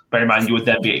 Bear in mind, you would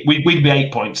then be we'd be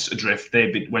 8 points adrift.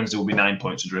 Wednesday would be 9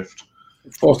 points adrift.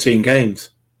 14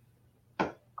 games.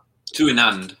 2 in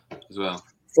hand as well.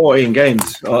 14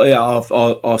 games,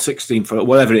 or 16 for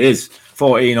whatever it is.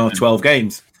 14 or 12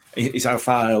 games is how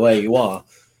far away you are.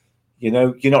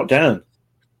 You're not down.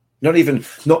 Not even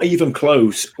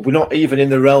close. We're not even in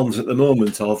the realms at the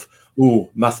moment of,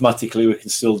 mathematically we can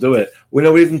still do it. We're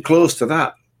not even close to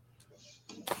that.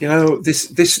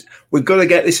 This we've got to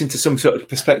get this into some sort of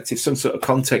perspective, some sort of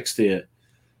context here.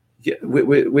 Yeah,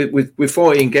 with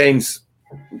 14 games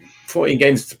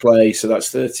to play, so that's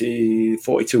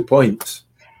 42 points.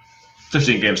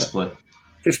 15 games to play.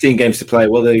 15 games to play.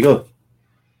 Well, there you go.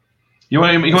 You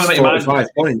want to make 45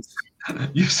 points.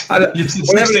 You said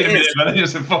 16 a minute, but then you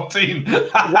said 14.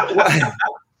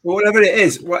 Whatever it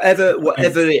is,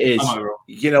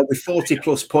 with 40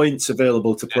 plus points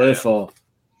available to play for,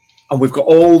 and we've got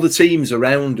all the teams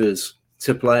around us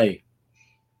to play,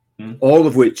 all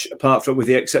of which, apart from with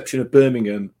the exception of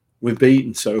Birmingham, we've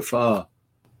beaten so far.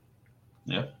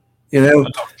 Yeah,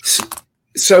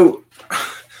 so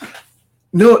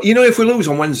no, if we lose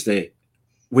on Wednesday,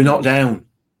 we're not down.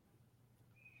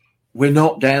 We're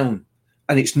not down.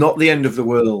 And it's not the end of the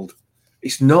world.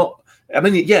 It's not. I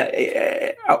mean,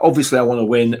 obviously I want to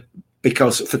win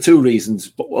because for 2 reasons.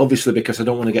 But obviously because I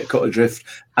don't want to get cut adrift,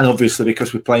 and obviously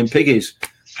because we're playing piggies.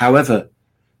 However,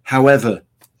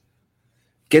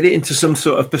 get it into some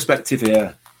sort of perspective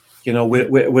here.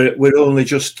 We're only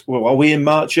just. Well, are we in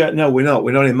March yet? No, we're not.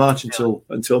 We're not in March until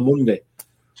Monday.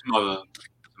 Tomorrow,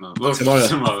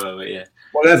 yeah.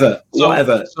 Whatever. So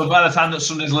by the time that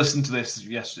Sunday's listened to this,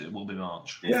 yes, it will be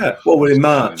March. Yeah, well, we're in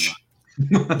March.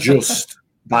 Just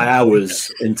by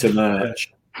hours into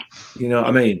March. You know what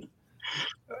I mean?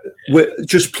 We're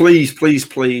just please.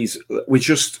 We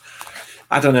just,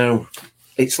 I don't know.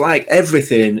 It's like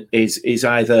everything is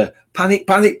either panic.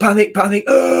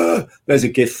 There's a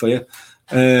gift for you.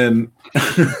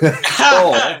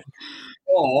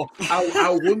 Or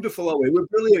how wonderful are we? We're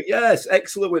brilliant. Yes,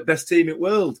 excellent. We're best team in the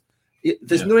world.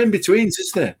 There's no in betweens,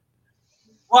 is there?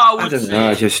 Well, I don't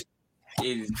know.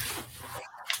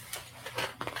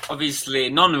 Obviously,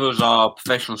 none of us are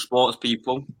professional sports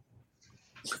people.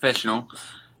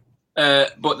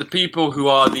 But the people who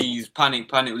are these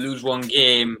panic, lose one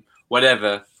game,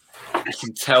 whatever, you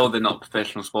can tell they're not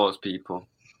professional sports people.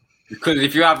 Because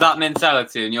if you have that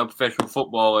mentality and you're a professional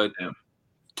footballer,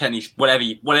 tennis,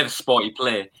 whatever sport you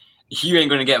play, you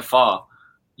ain't going to get far.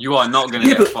 You are not going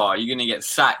to get far. You're going to get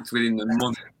sacked within the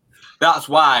month. That's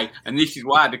why, and this is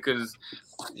why, because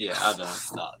I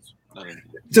don't know.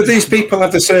 Do these people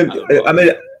have the same? I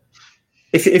mean,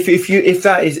 if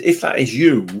that is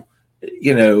you,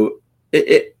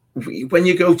 when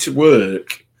you go to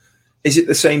work, is it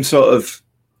the same sort of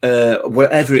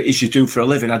whatever it is you do for a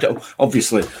living? I don't.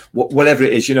 Obviously, whatever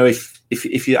it is,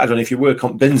 if you I don't know if you work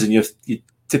on bins and you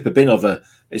tip a bin over.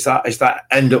 Is that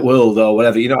end of world or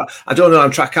whatever? I don't know. I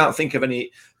can't think of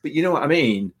any, but you know what I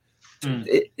mean.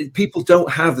 People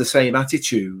don't have the same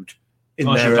attitude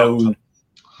in their own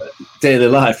daily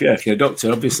life. Yeah, if you're a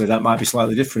doctor, obviously that might be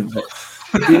slightly different. But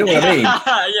you know what I mean?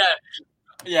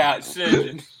 yeah,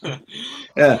 surgeon.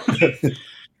 Yeah.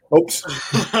 Oops.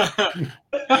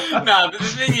 No, but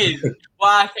the thing is,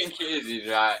 what I think it is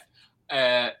right.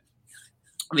 At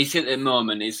least at the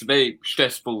moment, it's a very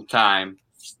stressful time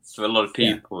for a lot of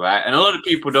people, right? And a lot of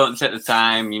people don't take the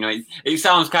time. It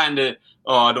sounds kind of,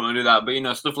 I don't want to do that.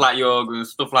 But, stuff like yoga and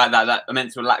stuff like that are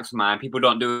meant to relax mind. People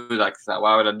don't do that because,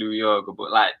 why would I do yoga? But,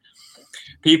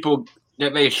 people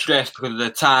get very stressed because of the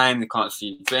time. They can't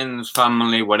see friends,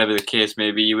 family, whatever the case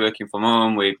may be. You're working from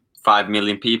home with 5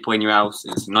 million people in your house.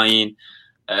 It's annoying.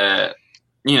 And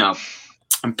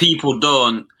people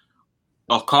don't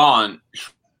or can't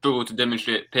struggle to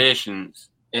demonstrate patience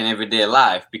in everyday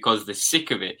life because they're sick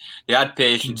of it. They had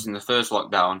patience in the first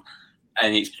lockdown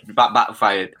and it's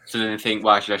backfired. So then they think,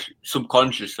 why should I,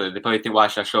 subconsciously, they probably think, why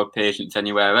should I show patience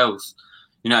anywhere else?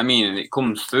 You know what I mean? And it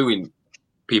comes through in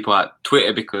people like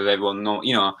Twitter because everyone knows,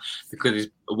 because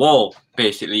it's a wall,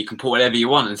 basically. You can put whatever you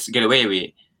want and get away with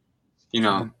it.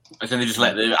 And then they just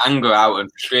let the anger out and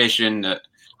frustration that,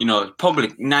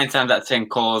 probably 9 times out of 10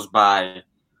 caused by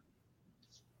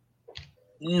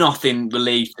nothing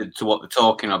related to what they're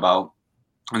talking about,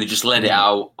 and they just let it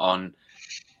out on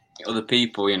other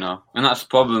people, you know, and that's the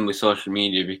problem with social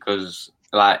media because,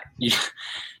 like, you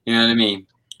know what I mean?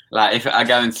 Like, if I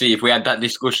guarantee if we had that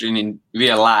discussion in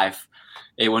real life,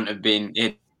 it wouldn't have been.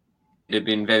 It'd have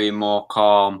been very more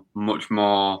calm, much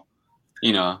more,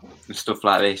 you know, and stuff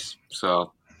like this.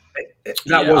 So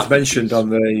that was mentioned on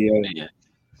the.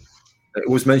 It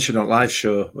was mentioned on live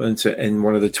show, wasn't it? In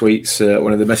one of the tweets,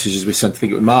 one of the messages we sent. I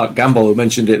think it was Mark Gamble who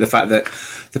mentioned it. The fact that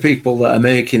the people that are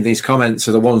making these comments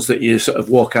are the ones that you sort of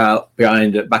walk out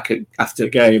behind after a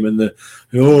game, and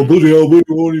bloody hell,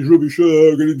 he's rubbish.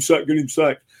 Get him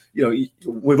sacked. You know,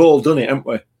 we've all done it, haven't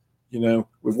we? You know,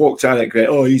 we've walked out at great.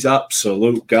 Oh, he's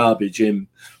absolute garbage, him,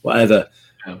 whatever.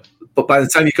 Yeah. But by the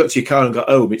time you got to your car and got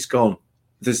home, it's gone.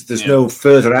 There's no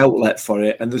further outlet for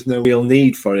it, and there's no real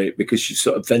need for it because you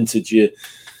sort of vented your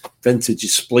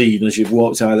spleen as you've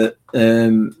walked out at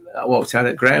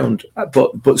ground.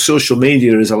 But social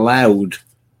media has allowed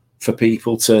for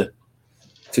people to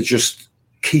just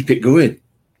keep it going.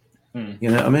 You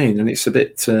know what I mean? And it's a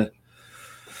bit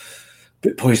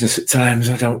poisonous at times.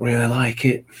 I don't really like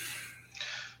it.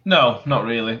 No, not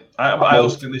really. I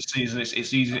also think this season it's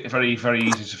easy, very, very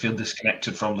easy to feel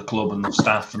disconnected from the club and the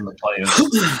staff and the players.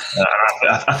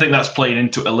 I think that's playing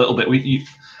into it a little bit.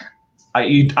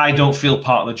 I don't feel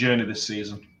part of the journey this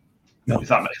season. No. If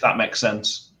that makes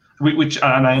sense. And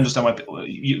I understand why people,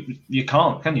 you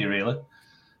can't, can you really?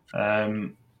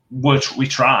 We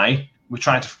try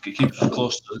to keep as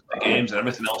close to the games and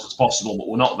everything else as possible, but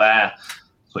we're not there.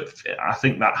 So I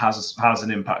think that has an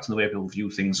impact on the way people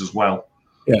view things as well.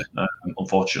 Yeah,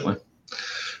 unfortunately.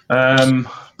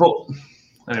 But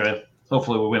anyway,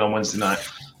 hopefully we win on Wednesday night.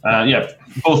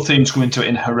 Both teams come into it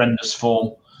in horrendous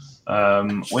form.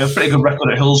 We have a pretty good record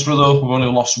at Hillsborough, though. We've only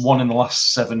lost one in the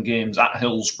last 7 games at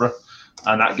Hillsborough,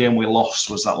 and that game we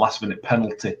lost was that last-minute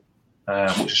penalty,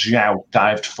 which Zhao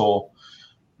dived for.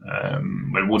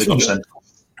 When Woody got sent off.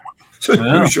 So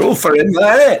unusual for him,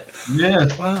 there. Yeah,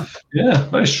 wow. Yeah,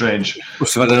 very strange.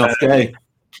 Must have had an off day.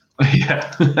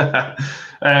 Yeah.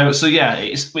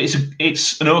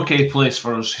 It's an okay place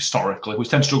for us historically. We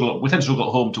tend to struggle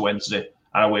at home to Wednesday.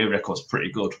 Our away record's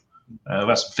pretty good. We've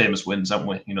had some famous wins, haven't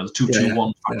we? You know, the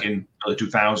 2-2-1 back in early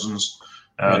 2000s,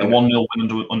 the 1-0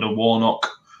 win under Warnock.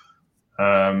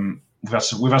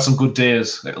 We've had some good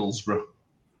days at Hillsborough.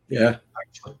 Yeah,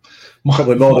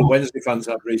 probably more than Wednesday fans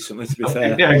have recently. To be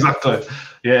fair. Yeah, exactly.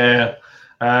 Yeah.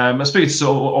 I speak to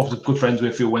of the good friends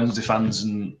with a few Wednesday fans,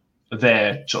 and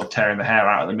they're sort of tearing the hair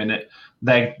out at the minute.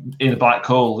 They're in the black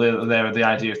hole. They're the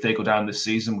idea if they go down this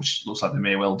season, which looks like they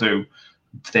may well do,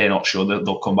 they're not sure that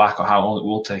they'll come back or how long it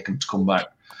will take them to come back,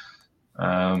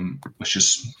 which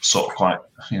is sort of quite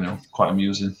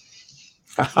amusing.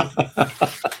 Yeah,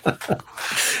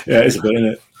 it's a bit, isn't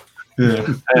it?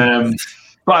 Yeah.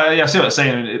 But I see what I'm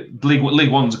saying.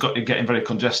 League One's getting very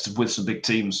congested with some big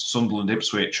teams: Sunderland,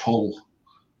 Ipswich, Hull.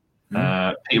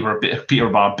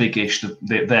 Peterborough are big-ish.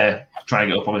 They're trying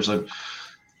to get up, obviously.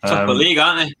 Top of the league,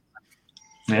 aren't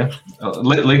they? Yeah.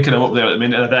 Lincoln are up there at the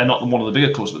minute. They're not one of the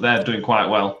bigger clubs, but they're doing quite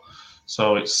well.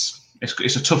 So it's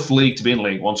a tough league to be in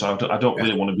League One, so I don't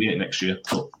really want to be in it next year.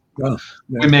 But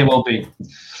we may well be.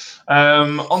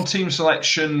 On team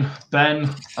selection, Ben,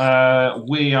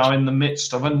 we are in the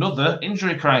midst of another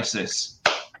injury crisis.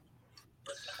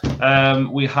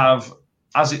 We have,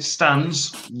 as it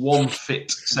stands, one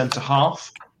fit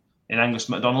centre-half in Angus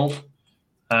MacDonald.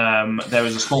 There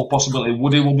is a small possibility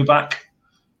Woody will be back,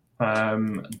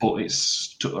 but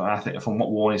it's, I think from what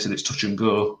Warney said, it's touch and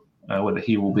go whether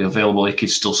he will be available.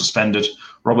 He's still suspended.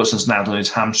 Robertson's now done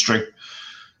his hamstring.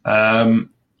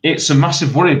 It's a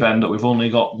massive worry, Ben, that we've only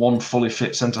got one fully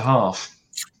fit centre-half.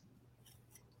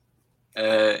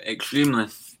 Extremely.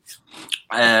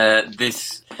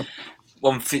 This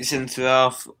one fit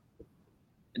centre-half,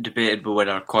 debatable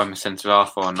whether I call him a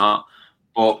centre-half or not,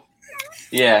 but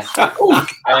yeah.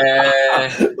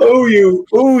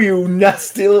 You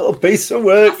nasty little piece of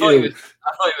work. I thought you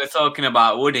were talking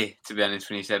about Woody, to be honest,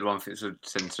 when you said one fit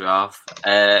centre-half.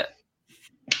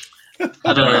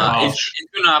 I don't know. He's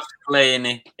going to have to play in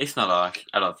it. It's not harsh,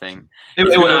 I don't think.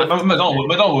 MacDonald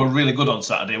were really good on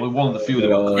Saturday. We won the few that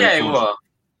were good. It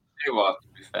was, to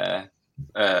be fair.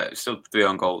 Still 3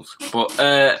 on goals. But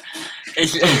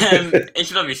it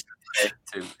should obviously play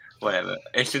too. Whatever.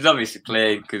 It should obviously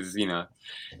play because,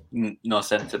 no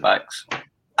centre-backs.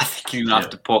 I think you're going to have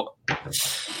to put...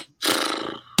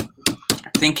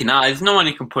 Thinking that, there's no one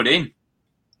you can put in.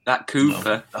 That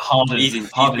Cooper.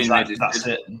 That's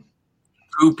it.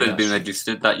 Cooper's been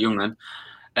registered, that young man.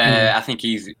 I think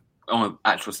he's on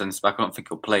actual centre-back. I don't think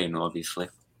he'll play him, obviously.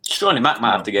 Surely Mac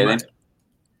might have to get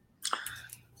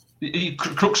in.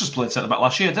 Crooks has played centre-back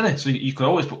last year, didn't he? So you could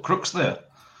always put Crooks there.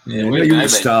 Yeah, you wouldn't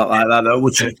start like that, though,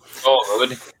 would you? Oh,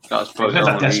 would it? That's probably Depends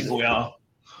how the only desperate reason. we are.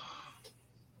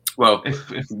 Well, If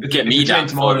get me we train down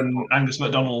tomorrow for- and Angus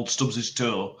MacDonald stubs his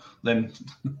toe, then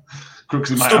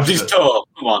Crooksie might Stubbs have his to. toe.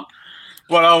 Come on.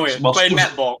 What are we? Well, Playing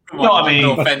Stubbs- netball. Come No, on. I mean-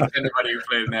 No offense to anybody who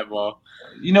plays netball.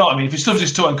 You know what I mean? If he stubs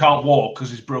his toe and can't walk because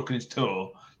he's broken his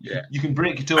toe, Yeah. you can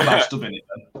break your toe by stubbing it.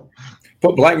 Then.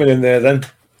 Put Blackman in there then.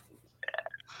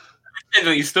 Depends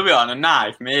what you stub it on, a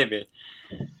knife, maybe.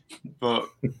 But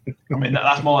I mean,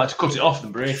 that's more like to cut it off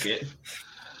than break it.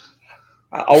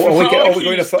 Are we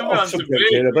going you stub it off on subject some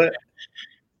here a bit?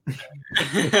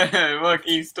 what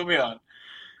can you stub it on?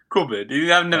 Cupboard.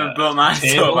 I've never brought my toe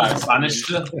Table, back.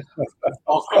 banister.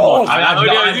 Oh, come on. I mean, I've I've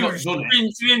not done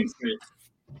it. me.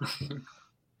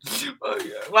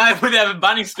 Why would they have a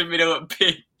banister middle of a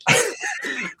pit?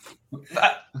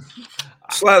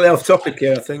 Slightly off topic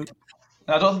here, I think.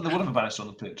 I don't think they would have a banister on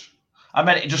the pitch. I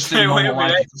meant it just Hey, in wait normal a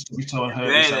minute. life to stub your toe and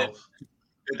hurt Yeah, yourself.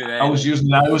 I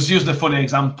was using a funny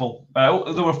example. There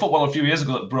were a footballer a few years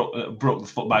ago that broke the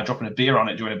foot by dropping a beer on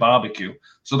it during a barbecue.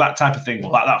 So that type of thing,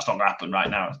 well, that's not going to happen right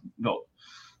now. No,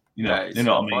 you know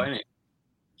what I mean.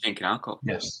 Drinking alcohol.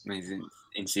 Yes. I mean,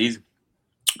 in season.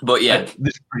 But yeah.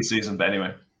 This is pre-season, but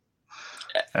anyway.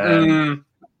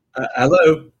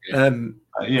 Hello.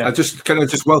 Yeah. I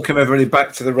just welcome everybody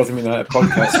back to the Rotherham United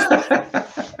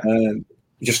podcast.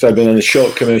 Just I've been on a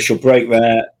short commercial break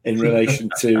there in relation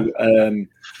to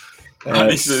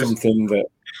something that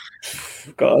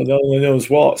God only knows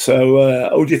what. So,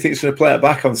 who do you think is going to play it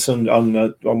back on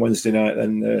Wednesday night?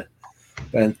 Then,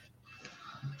 Ben.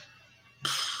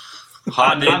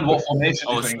 And what formation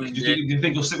do you think? Do you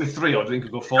think he'll stick with 3 or do you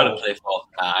think he'll go 4? He's got to play 4.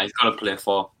 He's got to play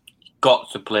 4.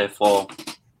 Got to play 4.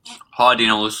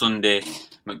 Harding on Sunday.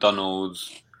 McDonald,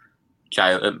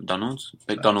 Giles.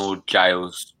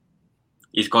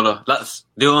 He's got to. That's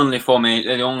the only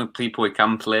formation. The only people he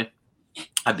can play.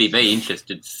 I'd be very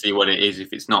interested to see what it is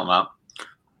if it's not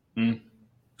that.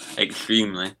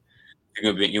 Extremely. You're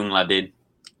going to be young lad in.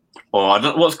 Or I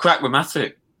don't. What's crack with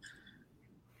Matic?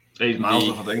 8 miles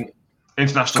off, I think.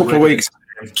 International. Couple of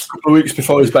weeks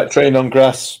before he's back training on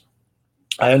grass.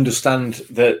 I understand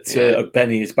that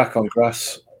Benny is back on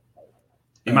grass.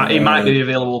 He might be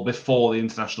available before the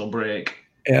international break.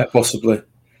 Yeah, possibly.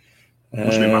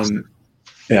 Must be massive.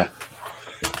 Yeah.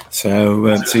 So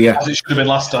yeah. As it should have been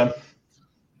last time.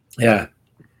 Yeah.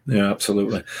 Yeah,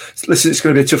 absolutely. Listen, it's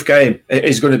going to be a tough game. It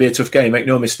is going to be a tough game. Make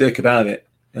no mistake about it.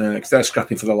 Because they're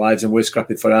scrapping for their lives and we're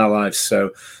scrapping for our lives.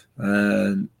 So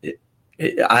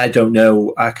I don't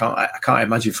know. I can't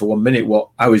imagine for 1 minute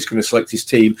how he's going to select his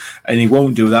team, and he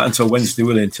won't do that until Wednesday,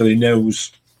 will he? Until he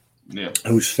knows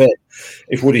who's fit.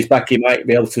 If Woody's back, he might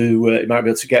be able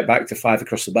to get back to 5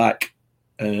 across the back.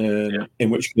 In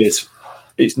which case,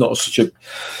 it's not such a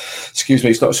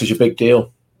big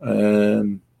deal.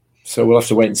 So we'll have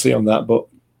to wait and see on that. But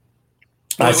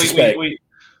I suspect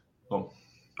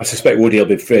Woody will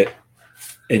be fit,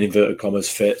 in inverted commas,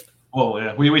 fit. Well,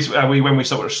 yeah. When we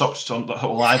stopped on the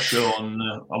whole live show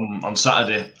on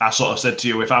Saturday, I sort of said to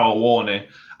you, if I were Warney,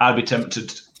 I'd be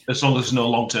tempted, as long as there's no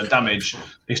long-term damage,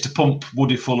 is to pump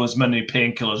Woody full as many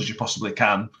painkillers as you possibly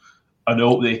can, and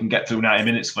hope they can get through 90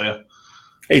 minutes for you.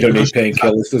 He don't need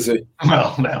painkillers, does he?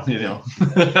 Well, no, you know,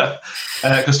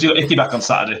 because you're icky back on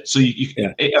Saturday, so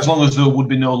as long as there would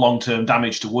be no long-term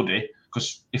damage to Woody,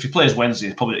 because if he plays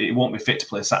Wednesday, he won't be fit to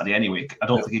play Saturday anyway. I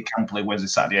don't think he can play Wednesday,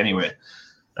 Saturday anyway.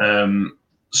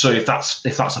 So if that's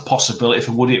a possibility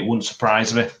for Woody, it wouldn't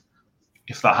surprise me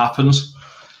if that happens.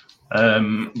 But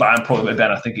I'm probably with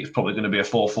Ben. I think it's probably going to be a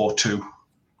 4-4-2.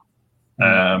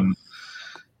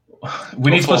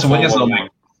 We need to play some wingers though, Mick.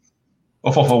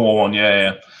 Or 4-4-1-1,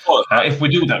 yeah. If we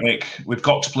do that, Mick, we've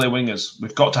got to play wingers.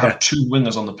 We've got to have 2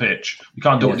 wingers on the pitch. We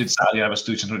can't do what we did Saturday and have us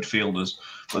 200 fielders.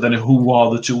 But then who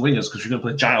are the 2 wingers? Because you're going to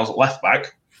play Giles at left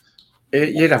back.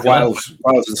 You'd have Wiles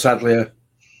and Sadlier.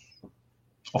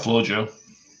 Offload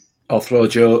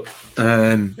Joe.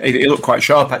 He looked quite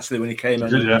sharp actually when he came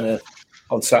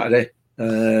on Saturday.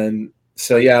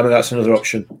 So yeah, I mean that's another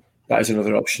option. That is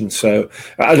another option. So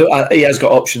he has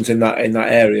got options in that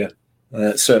area,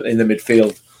 certainly in the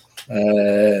midfield.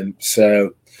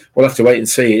 So we'll have to wait and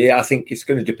see. Yeah, I think it's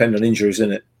going to depend on injuries,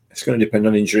 isn't it? It's going to depend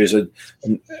on injuries, and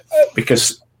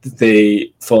because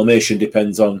the formation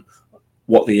depends on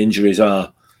what the injuries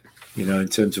are. You know, in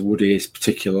terms of Woody,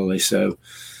 particularly so,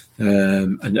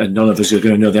 and none of us are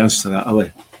going to know the answer to that, are we?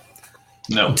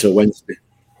 No, until Wednesday.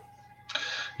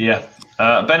 Yeah,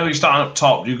 Ben, are you starting up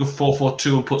top? Do you go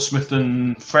 4-4-2 and put Smith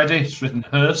and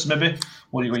Hurst, maybe?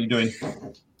 What are you doing?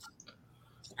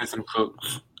 Smith and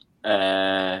Crooks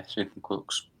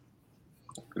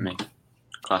for me.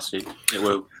 Classic. It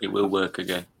will work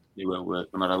again. It won't work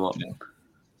no matter what.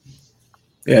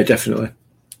 Yeah, definitely.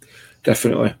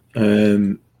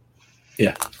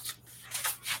 Yeah.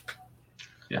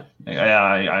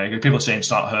 I agree. People saying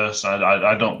start Hurst.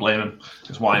 I don't blame him,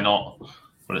 because why not?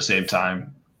 But at the same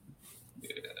time,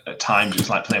 at times it's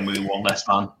like playing with one less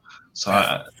man. So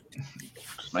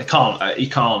he can't. I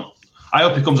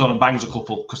hope he comes on and bangs a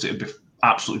couple, because it would be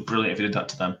absolutely brilliant if he did that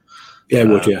to them. Yeah, it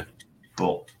would, yeah.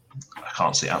 But I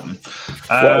can't see it happening.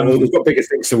 Well, we've got bigger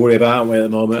things to worry about, haven't we, at the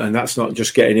moment, and that's not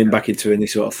just getting him back into any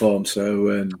sort of form.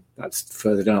 So that's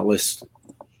further down the list.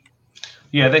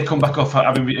 Yeah, they come back off.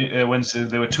 Wednesday,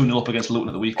 they were 2-0 up against Luton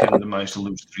at the weekend and managed to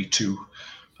lose 3-2 to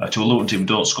a Luton team who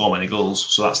don't score many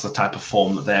goals. So that's the type of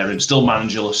form that they're in. Still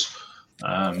managerless.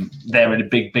 They're in a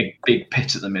big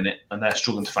pit at the minute, and they're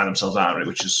struggling to find themselves out of it,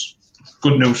 which is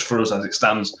good news for us as it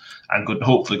stands, and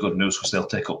hopefully good news because they'll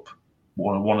take up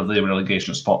one of the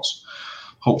relegation spots,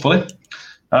 hopefully.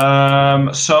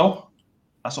 So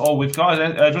that's all we've got. Do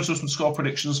you want to do some score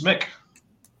predictions, Mick?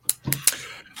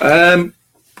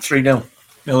 3-0.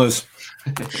 Millers.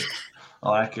 I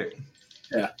like it.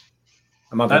 Yeah.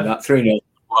 I'm having that. 3-0.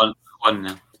 1-0.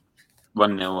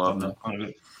 1-0.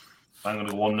 I'm going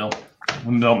to go 1-0.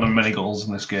 We don't have many goals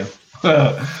in this game.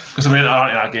 Because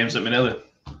our games at Manila.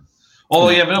 Although,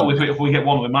 if we get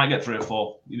one, we might get 3 or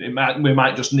 4. We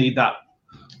might just need that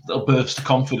little burst of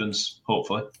confidence,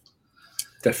 hopefully.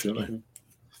 Definitely.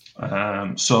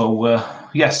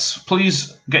 Yes,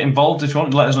 please get involved if you want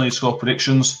to let us know your score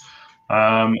predictions.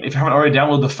 If you haven't already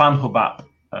downloaded the Fan Hub app,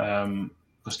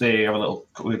 because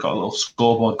we've got a little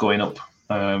scoreboard going up.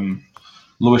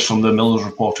 Lewis from the Millers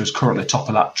Reporter is currently top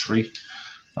of that tree.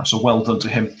 So well done to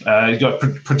him. You've got to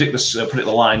predict the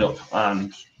lineup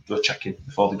and do a check-in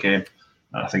before the game.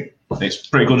 I think it's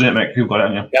pretty good, isn't it, Mick? You've got it,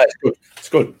 haven't you? Yeah, it's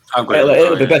good.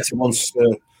 It'll be better once.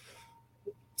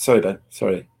 Sorry, Ben.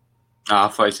 Sorry. No, I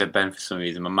thought you said Ben for some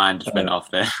reason. My mind just went off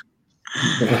there.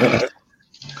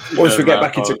 Once we get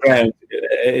back into ground,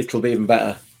 it'll be even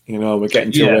better. We're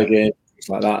getting to a game, things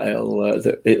like that.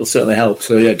 It'll certainly help.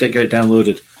 So yeah, get it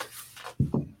downloaded.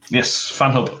 Yes,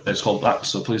 Fan Hub is called that.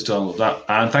 So please download that.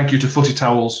 And thank you to Footy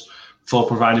Towels for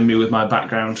providing me with my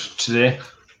background today,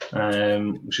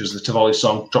 which is the Tivoli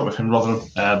song "Drop Me from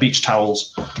Rotherham." Beach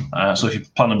towels. So if you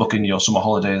plan on booking your summer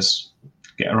holidays,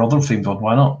 get a Rotherham themed one.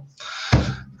 Why not?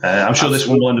 I'm sure this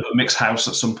one will end up at Mick's house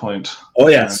at some point. Oh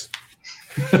yes.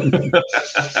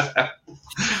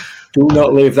 Do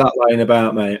not leave that lying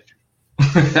about, mate.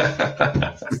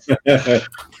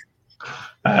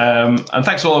 And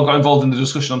thanks to all who got involved in the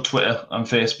discussion on Twitter and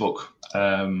Facebook.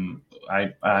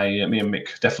 Me and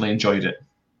Mick definitely enjoyed it.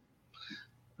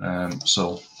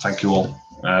 So thank you all.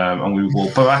 And we will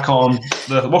be back on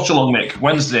the watch along, Mick,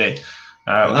 Wednesday.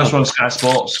 That's on Sky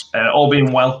Sports. All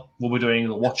being well, we'll be doing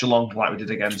the watch along like we did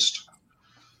against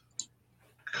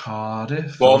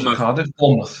Bournemouth.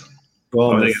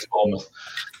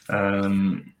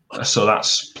 So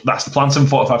that's the plan.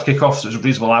 7:45 kickoff. So it's a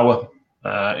reasonable hour.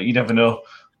 You never know.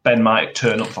 Ben might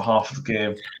turn up for half of the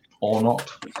game or not.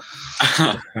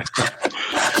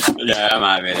 Yeah, I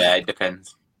might be there. It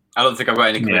depends. I don't think I've got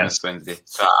any commitments Wednesday,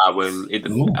 so I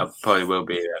probably will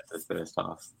be there for the first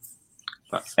half.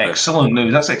 That's excellent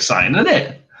news. That's exciting, isn't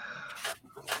it?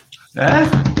 Yeah.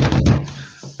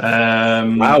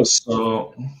 Wow.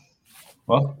 So,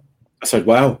 what? I said,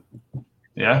 wow.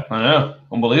 Yeah, I know.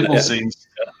 Unbelievable scenes.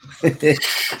 Please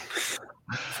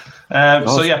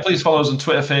follow us on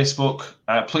Twitter, Facebook.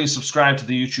 Please subscribe to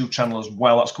the YouTube channel as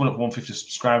well. That's coming up 150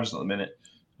 subscribers at the minute.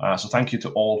 So thank you to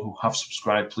all who have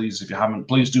subscribed. Please, if you haven't,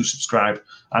 please do subscribe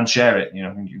and share it.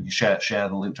 You share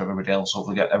the link to everybody else.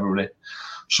 Hopefully get everybody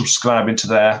subscribing to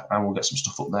there, and we'll get some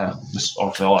stuff up there.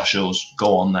 Obviously, all our shows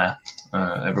go on there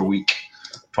every week,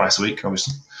 twice a week,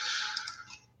 obviously.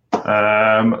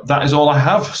 That is all I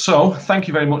have. So thank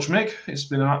you very much, Mick. It's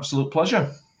been an absolute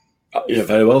pleasure. You're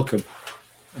very welcome.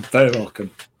 Very welcome.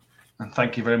 And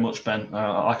thank you very much, Ben.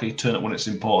 I like how you turn up when it's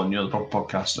important. You're the proper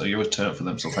podcaster. You always turn up for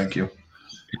them, so thank you.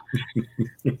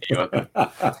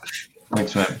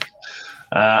 Thanks, mate.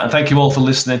 And thank you all for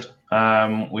listening.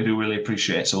 We do really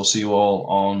appreciate it. So we'll see you all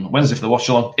on Wednesday for the watch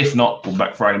along. If not, we'll be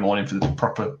back Friday morning for the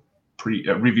proper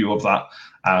review of that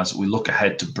as we look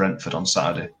ahead to Brentford on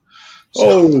Saturday.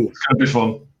 So it's going to be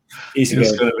fun. It's going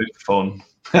to be fun.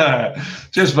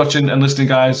 Cheers for watching and listening,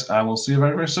 guys. And we'll see you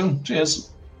very, very soon. Cheers.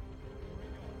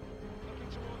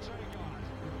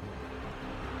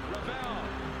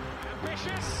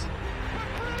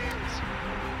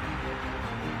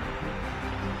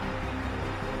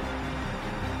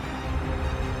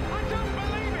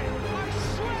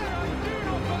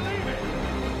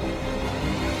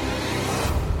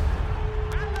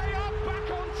 And they are back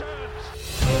on terms.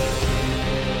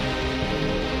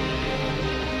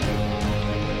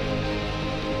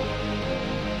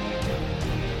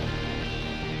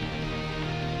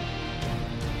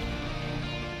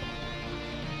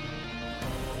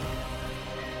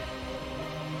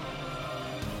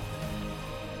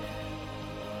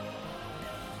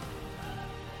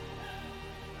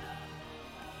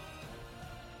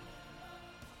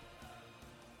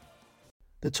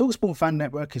 The TalkSport Fan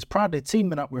Network is proudly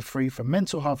teaming up with Free for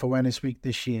Mental Health Awareness Week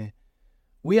this year.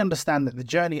 We understand that the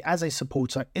journey as a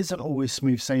supporter isn't always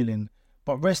smooth sailing,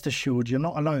 but rest assured you're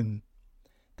not alone.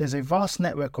 There's a vast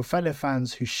network of fellow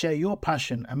fans who share your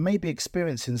passion and may be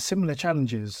experiencing similar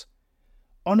challenges.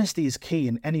 Honesty is key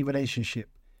in any relationship.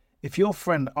 If your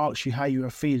friend asks you how you are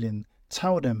feeling,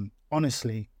 tell them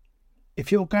honestly.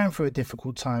 If you're going through a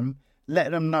difficult time,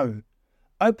 let them know.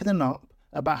 Opening up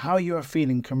about how you are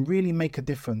feeling can really make a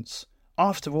difference.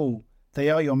 After all, they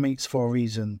are your mates for a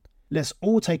reason. Let's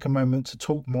all take a moment to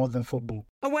talk more than football.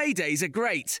 Away days are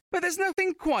great, but there's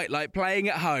nothing quite like playing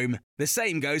at home. The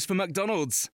same goes for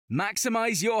McDonald's.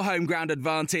 Maximise your home ground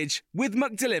advantage with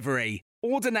McDelivery.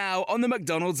 Order now on the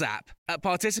McDonald's app. At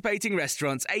participating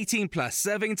restaurants, 18 plus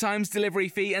serving times, delivery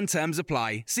fee and terms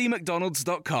apply. See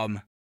mcdonalds.com.